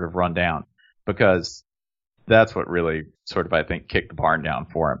feeling sort of run down, because that's what really sort of, I think, kicked the barn down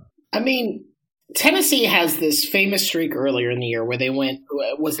for him. I mean, Tennessee has this famous streak earlier in the year where they went,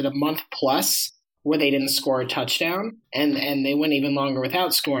 was it a month plus, where they didn't score a touchdown, and they went even longer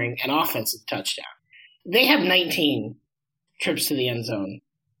without scoring an offensive touchdown. They have 19 trips to the end zone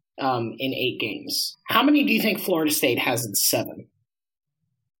in 8 games. How many do you think Florida State has in 7?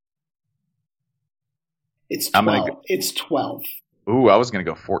 It's 12. It's 12. Ooh, I was going to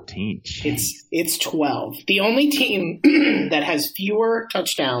go 14. Jeez. It's 12. The only team that has fewer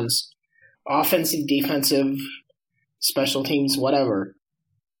touchdowns, offensive, defensive, special teams, whatever,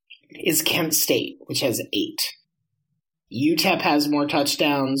 is Kent State, which has 8. UTEP has more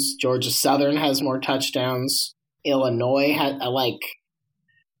touchdowns. Georgia Southern has more touchdowns. Illinois has,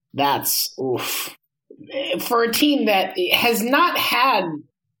 that's oof. For a team that has not had,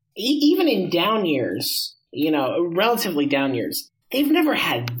 even in down years, relatively down years, they've never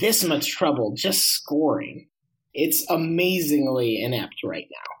had this much trouble just scoring. It's amazingly inept right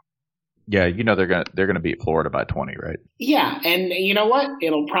now. Yeah, you know they're gonna beat Florida by 20, right? Yeah, and you know what?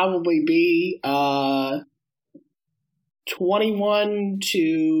 It'll probably be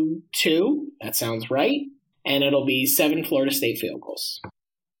 21-2. That sounds right. And it'll be 7 Florida State field goals.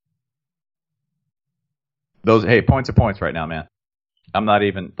 Points are points right now, man. I'm not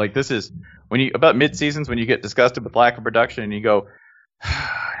even this is about mid seasons when you get disgusted with lack of production and you go,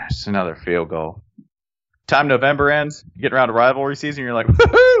 it's another field goal. Time November ends, you get around to rivalry season, you're like,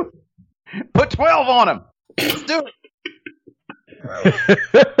 woohoo! Put 12 on him. Let's do it.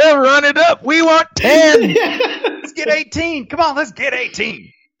 Run it up. We want 10. Let's get 18. Come on, let's get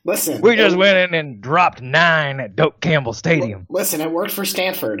 18. Listen, we just went in and dropped 9 at Doak Campbell Stadium. Listen, it worked for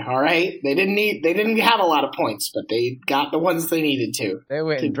Stanford. All right, they didn't have a lot of points, but they got the ones they needed to. They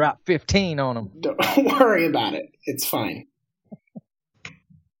went and dropped 15 on them. Don't worry about it. It's fine.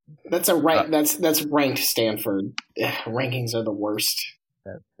 That's ranked Stanford. Rankings are the worst.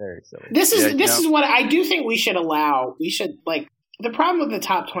 That's very silly. This is what I do think we should allow. We should the problem with the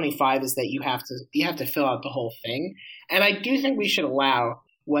top 25 is that you have to fill out the whole thing, and I do think we should allow,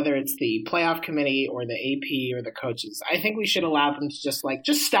 whether it's the playoff committee or the AP or the coaches, I think we should allow them to just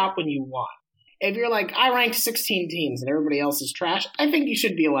stop when you want. If you're like, I ranked 16 teams and everybody else is trash, I think you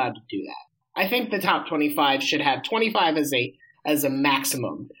should be allowed to do that. I think the top 25 should have 25 as a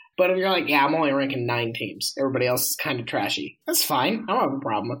maximum. But if you're like, yeah, I'm only ranking 9 teams, everybody else is kind of trashy, that's fine. I don't have a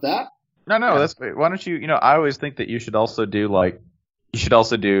problem with that. No, that's why don't you? I always think that you should also do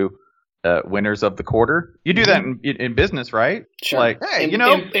winners of the quarter. You do that in business, right? Sure. Hey,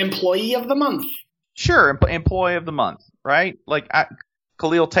 employee of the month. Sure, employee of the month, right?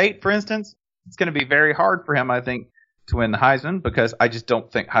 Khalil Tate, for instance, it's going to be very hard for him, I think, to win the Heisman because I just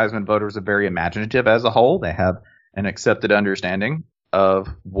don't think Heisman voters are very imaginative as a whole. They have an accepted understanding of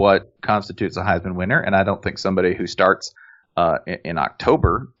what constitutes a Heisman winner, and I don't think somebody who starts in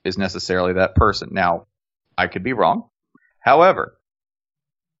October is necessarily that person. Now, I could be wrong. However,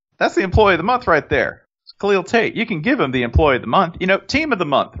 that's the employee of the month right there. It's Khalil Tate. You can give him the employee of the month. Team of the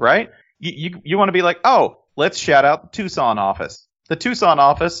month, right? You want to be like, oh, let's shout out the Tucson office. The Tucson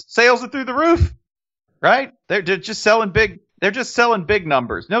office, sales are through the roof, right? They're just selling big. They're just selling big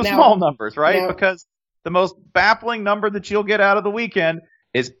numbers, small numbers, right? Because the most baffling number that you'll get out of the weekend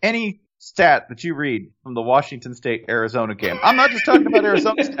is any stat that you read from the Washington State-Arizona game. I'm not just talking about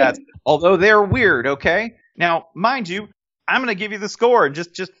Arizona stats, although they're weird, okay? Now, mind you, I'm going to give you the score and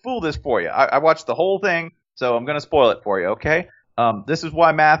just fool this for you. I watched the whole thing, so I'm going to spoil it for you, okay? This is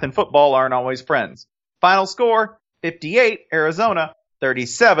why math and football aren't always friends. Final score, 58, Arizona,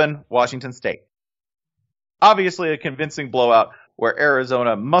 37, Washington State. Obviously a convincing blowout where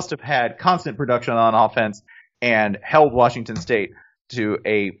Arizona must have had constant production on offense and held Washington State to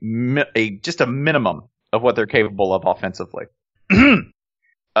just a minimum of what they're capable of offensively.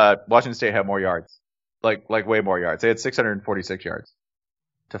 Washington State had more yards, like way more yards. They had 646 yards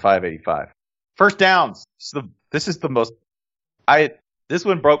to 585. First downs. This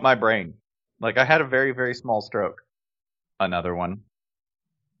one broke my brain. I had a very, very small stroke. Another one.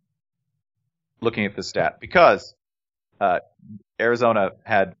 Looking at the stat because Arizona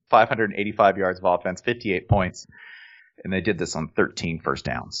had 585 yards of offense, 58 points, and they did this on 13 first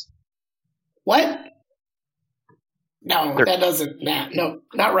downs. What? No, that doesn't. No,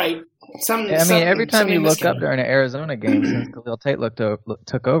 not right. Every time you look up during an Arizona game since Khalil Tate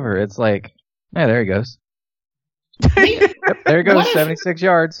took over, it's like, yeah, there he goes. Yep, there goes 76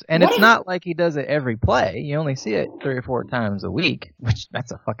 yards. And it's not like he does it every play. You only see it 3 or 4 times a week, which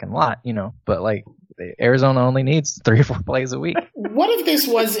that's a fucking lot, But Arizona only needs 3 or 4 plays a week. What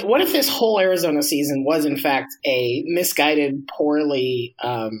if this whole Arizona season was in fact a misguided, poorly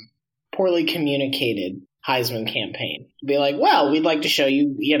communicated Heisman campaign? Be like, well, we'd like to show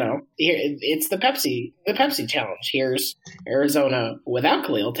you, here it's the Pepsi challenge. Here's Arizona without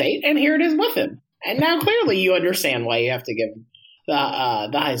Khalil Tate, and here it is with him. And now clearly you understand why you have to give the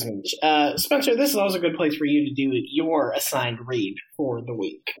Heisman. Spencer, this is also a good place for you to do your assigned read for the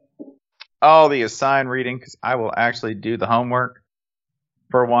week. Oh, the assigned reading, because I will actually do the homework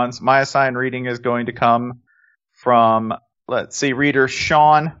for once. My assigned reading is going to come from, reader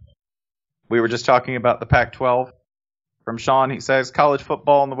Sean. We were just talking about the Pac-12. From Sean, he says, college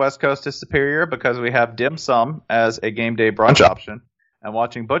football on the West Coast is superior because we have dim sum as a game day brunch option. And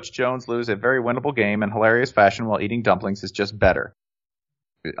watching Butch Jones lose a very winnable game in hilarious fashion while eating dumplings is just better.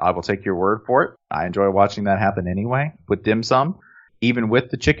 I will take your word for it. I enjoy watching that happen anyway with dim sum, even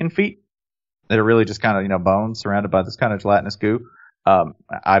with the chicken feet that are really just kind of, bones surrounded by this kind of gelatinous goo.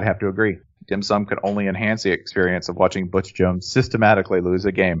 I'd have to agree. dim sum could only enhance the experience of watching Butch Jones systematically lose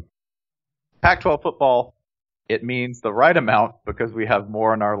a game. Pac-12 football, it means the right amount because we have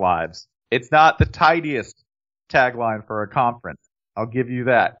more in our lives. It's not the tidiest tagline for a conference. I'll give you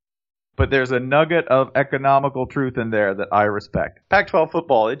that. But there's a nugget of economical truth in there that I respect. Pac-12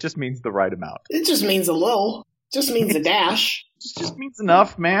 football, it just means the right amount. It just means a little. Just means a dash. It just means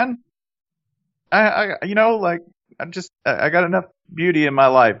enough, man. I got enough beauty in my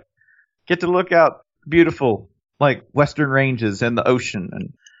life. Get to look out beautiful, like western ranges and the ocean,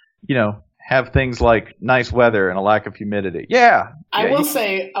 and, have things like nice weather and a lack of humidity. Yeah. I will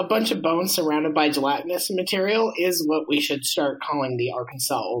say a bunch of bones surrounded by gelatinous material is what we should start calling the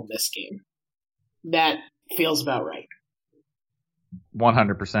Arkansas Ole Miss game. That feels about right.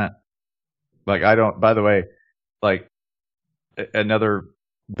 100%. By the way, another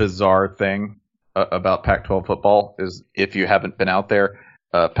bizarre thing about Pac-12 football is, if you haven't been out there,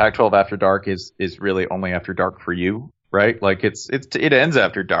 Pac-12 After Dark is really only after dark for you. Right? It ends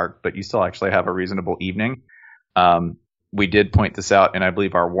after dark, but you still actually have a reasonable evening. We did point this out in, I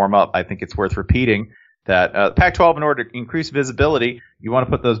believe, our warm-up. I think it's worth repeating that Pac-12, in order to increase visibility, you want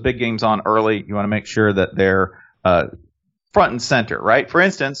to put those big games on early. You want to make sure that they're front and center, right? For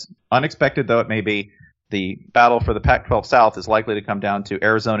instance, unexpected though it may be, the battle for the Pac-12 South is likely to come down to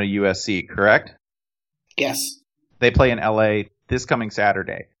Arizona USC, correct? Yes. They play in LA this coming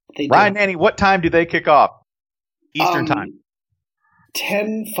Saturday. Ryan Nanny, what time do they kick off? Eastern time.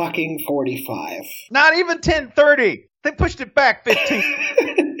 10:45. Not even 10:30. They pushed it back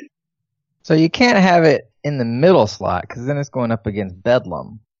 15. So you can't have it in the middle slot, because then it's going up against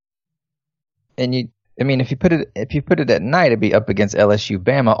Bedlam. And if you put it at night, it'd be up against LSU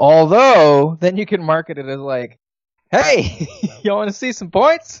Bama. Although then you can market it as like, hey, you want to see some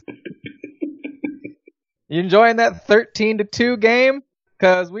points? You enjoying that 13-2 game?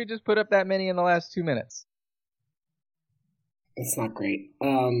 Because we just put up that many in the last 2 minutes. It's not great.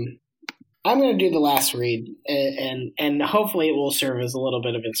 I'm going to do the last read, and hopefully it will serve as a little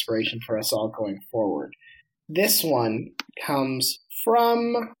bit of inspiration for us all going forward. This one comes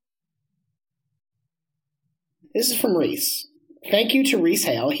from... This is from Reese. Thank you to Reese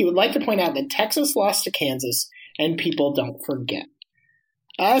Hale. He would like to point out that Texas lost to Kansas, and people don't forget.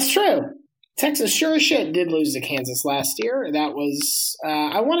 It's true. Texas sure as shit did lose to Kansas last year. That was,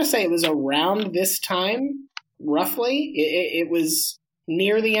 I want to say it was around this time. Roughly, it was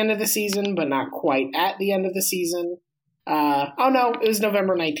near the end of the season, but not quite at the end of the season. It was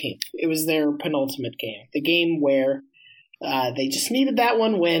November 19th. It was their penultimate game. The game where they just needed that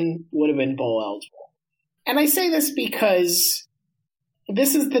one win, would have been bowl eligible. And I say this because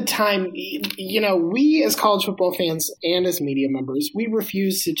this is the time, we as college football fans and as media members, we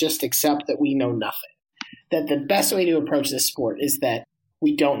refuse to just accept that we know nothing. That the best way to approach this sport is that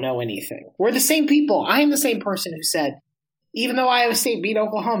we don't know anything. We're the same people. I am the same person who said, even though Iowa State beat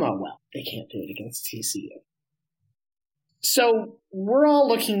Oklahoma, well, they can't do it against TCU. So we're all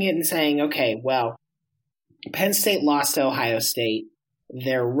looking at it and saying, okay, well, Penn State lost to Ohio State.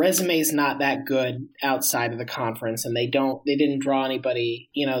 Their resume's not that good outside of the conference, and they didn't draw anybody,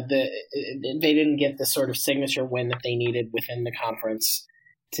 they didn't get the sort of signature win that they needed within the conference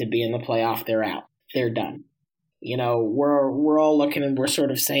to be in the playoff. They're out. They're done. We're all looking and we're sort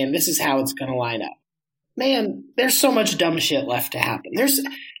of saying this is how it's going to line up. Man, there's so much dumb shit left to happen.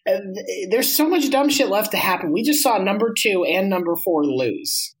 There's so much dumb shit left to happen. We just saw number 2 and number 4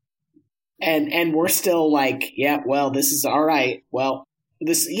 lose, and we're still like, yeah, well, this is all right. Well,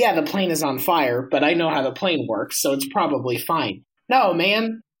 the plane is on fire, but I know how the plane works, so it's probably fine. No,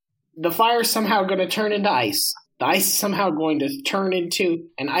 man, the fire's somehow going to turn into ice. The ice is somehow going to turn into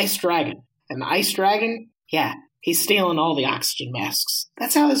an ice dragon, and the ice dragon, yeah. He's stealing all the oxygen masks.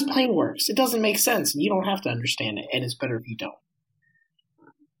 That's how this plane works. It doesn't make sense, and you don't have to understand it, and it's better if you don't.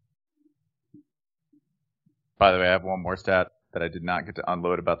 By the way, I have one more stat that I did not get to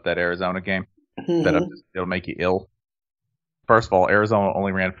unload about that Arizona game. It'll make you ill. First of all, Arizona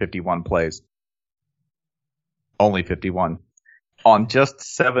only ran 51 plays. Only 51. On just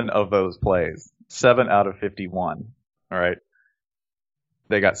 7 of those plays. 7 out of 51. All right.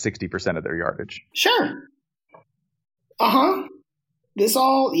 They got 60% of their yardage. Sure. Uh-huh.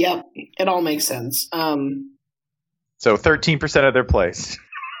 It all makes sense. So 13% of their plays.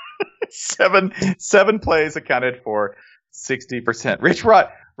 Seven plays accounted for 60%.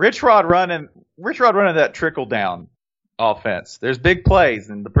 Rich Rod running that trickle down offense. There's big plays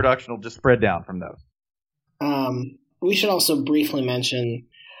and the production will just spread down from those. We should also briefly mention,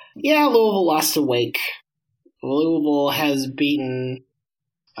 Louisville lost to Wake. Louisville has beaten,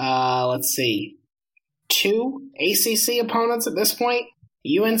 2 ACC opponents at this point.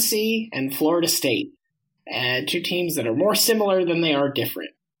 UNC and Florida State. Two teams that are more similar than they are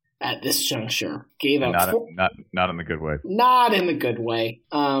different at this juncture. Gave up not in the good way. Not in the good way.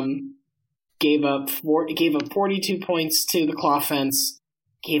 Gave up 42 points to the Clawfence.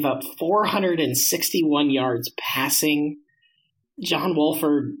 Gave up 461 yards passing. John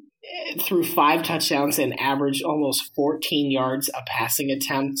Wolford threw 5 touchdowns and averaged almost 14 yards a passing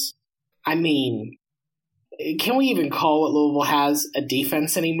attempt. I mean, can we even call what Louisville has a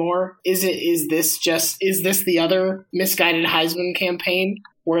defense anymore? Is this the other misguided Heisman campaign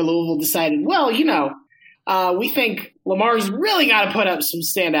where Louisville decided, well, we think Lamar's really got to put up some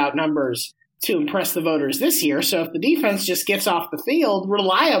standout numbers to impress the voters this year. So if the defense just gets off the field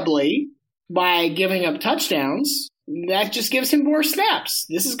reliably by giving up touchdowns, that just gives him more snaps.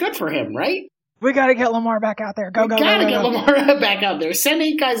 This is good for him, right? We got to get Lamar back out there. Go. Lamar back out there. Send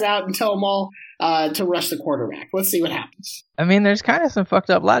 8 guys out and tell them all to rush the quarterback. Let's see what happens. I mean, there's kind of some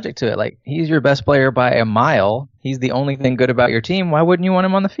fucked up logic to it. Like, he's your best player by a mile. He's the only thing good about your team. Why wouldn't you want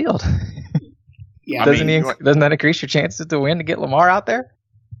him on the field? Yeah, doesn't that increase your chances to win to get Lamar out there?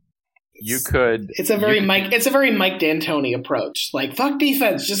 You could. It's a very Mike D'Antoni approach. Like, fuck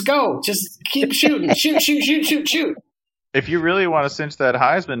defense, just go, just keep shooting, shoot. If you really want to cinch that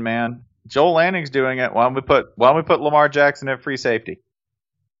Heisman, man, Joel Lanning's doing it. Why don't we put Lamar Jackson at free safety?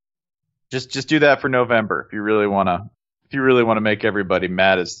 Just do that for November if you really want to make everybody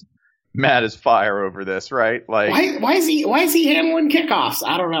mad as fire over this, right? Like, why is he handling kickoffs?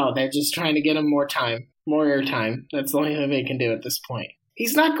 I don't know. They're just trying to get him more airtime. That's the only thing they can do at this point.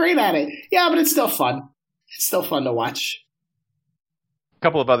 He's not great at it. Yeah, but it's still fun. It's still fun to watch. A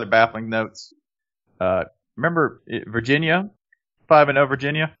couple of other baffling notes. Remember Virginia? 5-0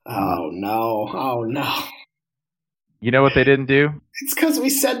 Virginia? Oh, no. You know what they didn't do? It's because we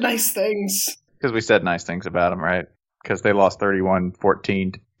said nice things. Because we said nice things about them, right? Because they lost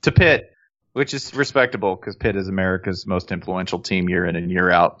 31-14 to Pitt, which is respectable because Pitt is America's most influential team year in and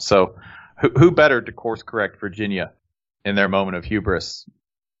year out. So who better to course correct Virginia in their moment of hubris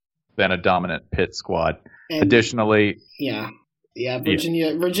than a dominant Pitt squad? And additionally,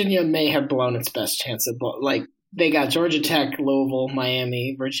 Virginia may have blown its best chance of they got Georgia Tech, Louisville,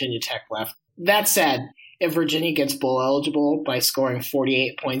 Miami, Virginia Tech left. That said, if Virginia gets bowl eligible by scoring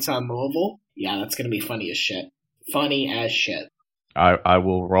 48 points on Louisville, yeah, that's going to be funny as shit. I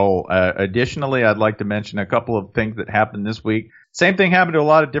will roll. Additionally, I'd like to mention a couple of things that happened this week. Same thing happened to a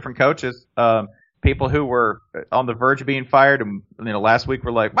lot of different coaches. People who were on the verge of being fired, and last week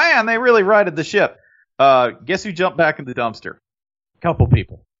were like, man, they really righted the ship. Guess who jumped back in the dumpster? A couple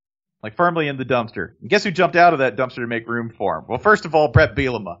people, like firmly in the dumpster. And guess who jumped out of that dumpster to make room for him? Well, first of all, Brett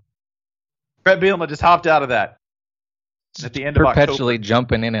Bielema. Brett Bielema just hopped out of that at the end of October. Perpetually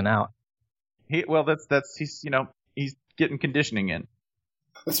jumping in and out. He's getting conditioning in.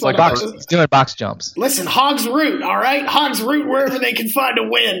 It's like he's doing box jumps. Listen, hogs root, all right? Hogs root wherever they can find a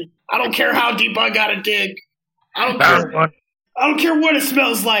win. I don't care how deep I gotta dig. I don't care what it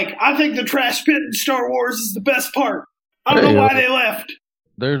smells like. I think the trash pit in Star Wars is the best part. I don't know why they left.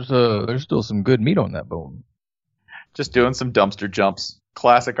 There's still some good meat on that bone. Just doing some dumpster jumps.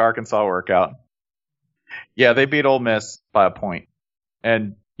 Classic Arkansas workout. Yeah, they beat Ole Miss by a point.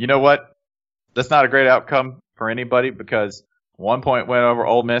 And you know what? That's not a great outcome for anybody because 1 point went over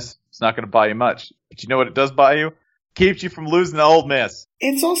Ole Miss. It's not going to buy you much. But you know what it does buy you? Keeps you from losing to Ole Miss.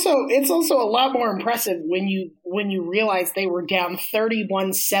 It's also a lot more impressive when you realize they were down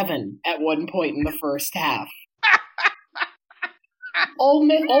 31-7 at one point in the first half. Ole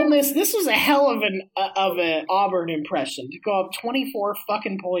Miss, this was a hell of an Auburn impression to go up 24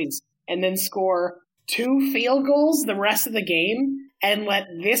 fucking points and then score 2 field goals the rest of the game and let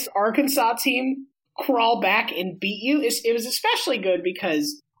this Arkansas team crawl back and beat you. It was especially good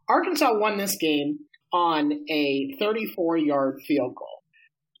because Arkansas won this game on a 34-yard field goal.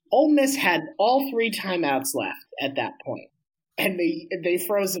 Ole Miss had all 3 timeouts left at that point, and they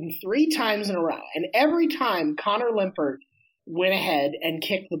froze them 3 times in a row. And every time Connor Limpert went ahead and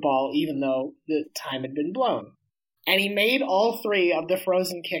kicked the ball, even though the time had been blown. And he made all 3 of the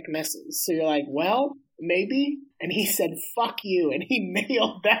frozen kick misses. So you're like, well, maybe. And he said, fuck you. And he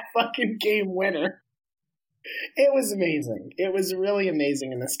nailed that fucking game winner. It was amazing. It was really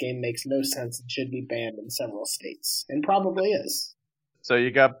amazing. And this game makes no sense and should be banned in several states. And probably is. So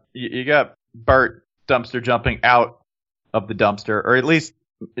you got Burt dumpster jumping out of the dumpster, or at least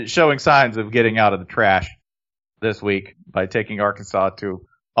showing signs of getting out of the trash this week by taking Arkansas to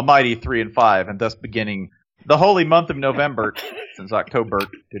a mighty 3-5 and thus beginning the holy month of November, since October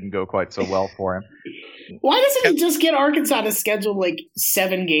didn't go quite so well for him. Why doesn't he just get Arkansas to schedule like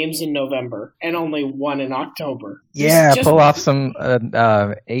 7 games in November and only 1 in October? Yeah, pull off some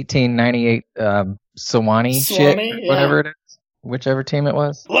 1898 Sewanee shit, whatever it is, whichever team it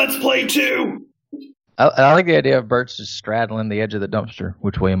was. Let's play 2. I like the idea of Burt's just straddling the edge of the dumpster.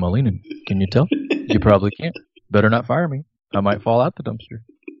 Which way am I leaning? Can you tell? You probably can't. Better not fire me. I might fall out the dumpster.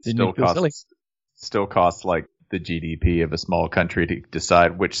 Still costs like the GDP of a small country to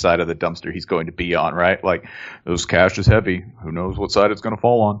decide which side of the dumpster he's going to be on, right? Like, this cash is heavy. Who knows what side it's going to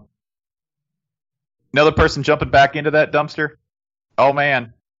fall on? Another person jumping back into that dumpster. Oh,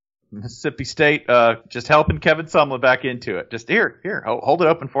 man. Mississippi State just helping Kevin Sumlin back into it. Just here, hold it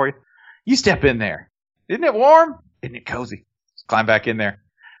open for you. You step in there. Isn't it warm? Isn't it cozy? Just climb back in there.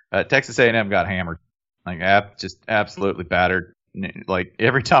 Texas A&M got hammered. Like, just absolutely battered. Like,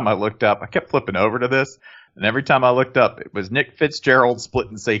 every time I looked up, I kept flipping over to this, and every time I looked up, it was Nick Fitzgerald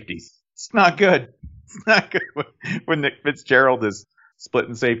splitting safeties. It's not good. It's not good when Nick Fitzgerald is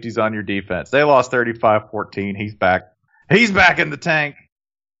splitting safeties on your defense. They lost 35-14. He's back. He's back in the tank.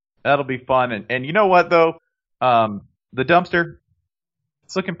 That'll be fun. And you know what, though? The dumpster,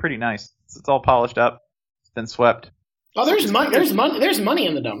 it's looking pretty nice. It's all polished up. It's been swept. Oh, there's money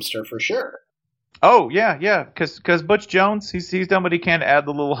in the dumpster for sure. Oh, yeah. Because Butch Jones, he's done what he can to add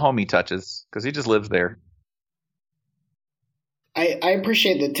the little homie touches, because he just lives there. I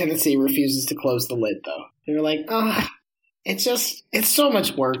appreciate that Tennessee refuses to close the lid, though. They're like, it's so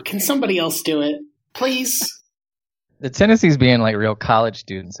much work. Can somebody else do it? Please? The Tennessee's being like real college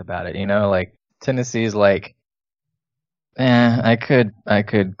students about it, you know? Like, Tennessee's like, I could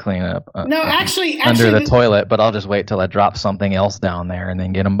clean up actually, under the toilet, but I'll just wait till I drop something else down there and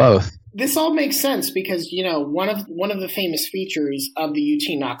then get them both. This all makes sense because, you know, one of the famous features of the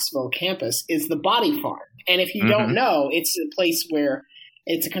UT Knoxville campus is the Body Farm. And if you don't know, it's a place where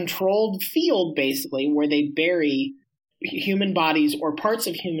it's a controlled field, basically, where they bury human bodies or parts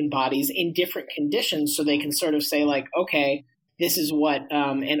of human bodies in different conditions so they can sort of say, like, okay, this is what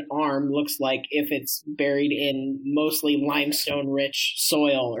an arm looks like if it's buried in mostly limestone-rich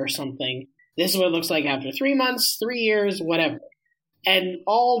soil or something. This is what it looks like after 3 months, 3 years, whatever. And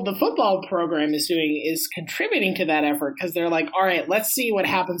all the football program is doing is contributing to that effort because they're like, all right, let's see what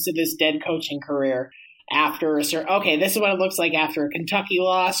happens to this dead coaching career after a certain – okay, this is what it looks like after a Kentucky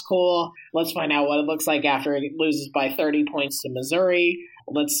loss. Cool. Let's find out what it looks like after it loses by 30 points to Missouri.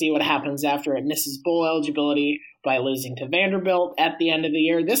 Let's see what happens after it misses bowl eligibility by losing to Vanderbilt at the end of the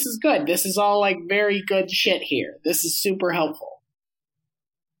year. This is good. This is all like very good shit here. This is super helpful.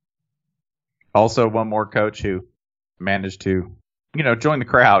 Also, one more coach who managed to, you know, join the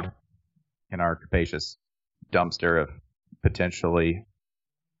crowd in our capacious dumpster of potentially,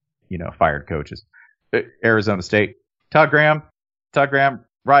 you know, fired coaches. Arizona State. Todd Graham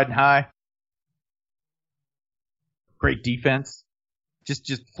riding high. Great defense.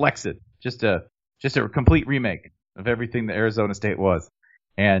 Just flex it. Just a complete remake of everything that Arizona State was.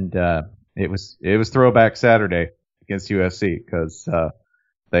 And it was throwback Saturday against USC because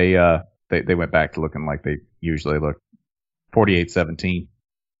they went back to looking like they usually look. 48-17.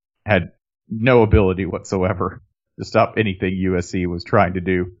 Had no ability whatsoever to stop anything USC was trying to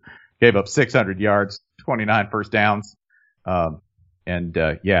do. Gave up 600 yards, 29 first downs. Had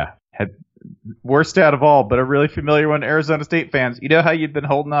worst out of all, but a really familiar one to Arizona State fans. You know how you've been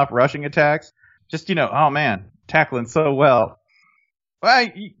holding off rushing attacks? Just, you know, oh man, tackling so well. Well,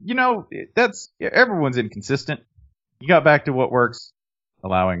 you know, everyone's inconsistent. You got back to what works,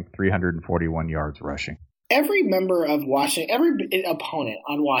 allowing 341 yards rushing. Every member of Washington, every opponent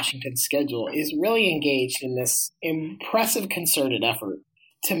on Washington's schedule is really engaged in this impressive concerted effort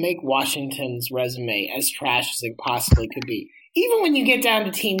to make Washington's resume as trash as it possibly could be. Even when you get down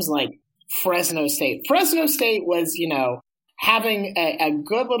to teams like Fresno State. Fresno State was, you know, having a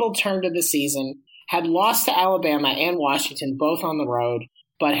good little turn to the season, had lost to Alabama and Washington both on the road,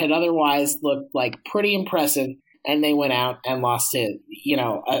 but had otherwise looked like pretty impressive. And they went out and lost to, you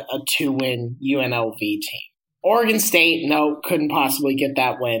know, a 2-win UNLV team. Oregon State, no, couldn't possibly get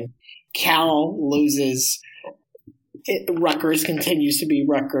that win. Cal loses. Rutgers continues to be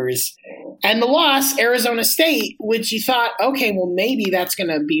Rutgers. And the loss, Arizona State, which you thought, okay, well, maybe that's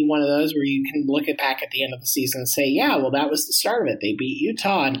going to be one of those where you can look back at the end of the season and say, yeah, well, that was the start of it. They beat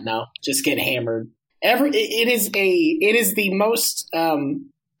Utah. And no, just get hammered. It is the most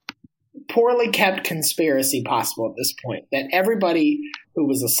poorly kept conspiracy possible at this point, that everybody who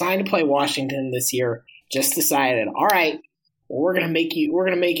was assigned to play Washington this year just decided, all right, we're gonna make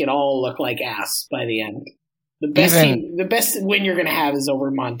it all look like ass by the end. The best win you're going to have is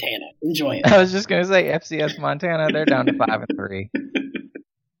over Montana. Enjoy it. I was just going to say FCS Montana. They're down to 5-3.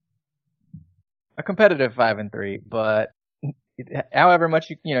 A competitive 5-3, but however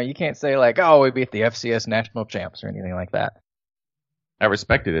much you can't say like, oh, we beat the FCS national champs or anything like that. I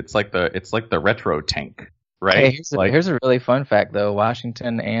respect it. It's like the retro tank, right? Hey, here's a really fun fact though.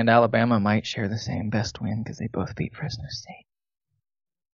 Washington and Alabama might share the same best win because they both beat Fresno State.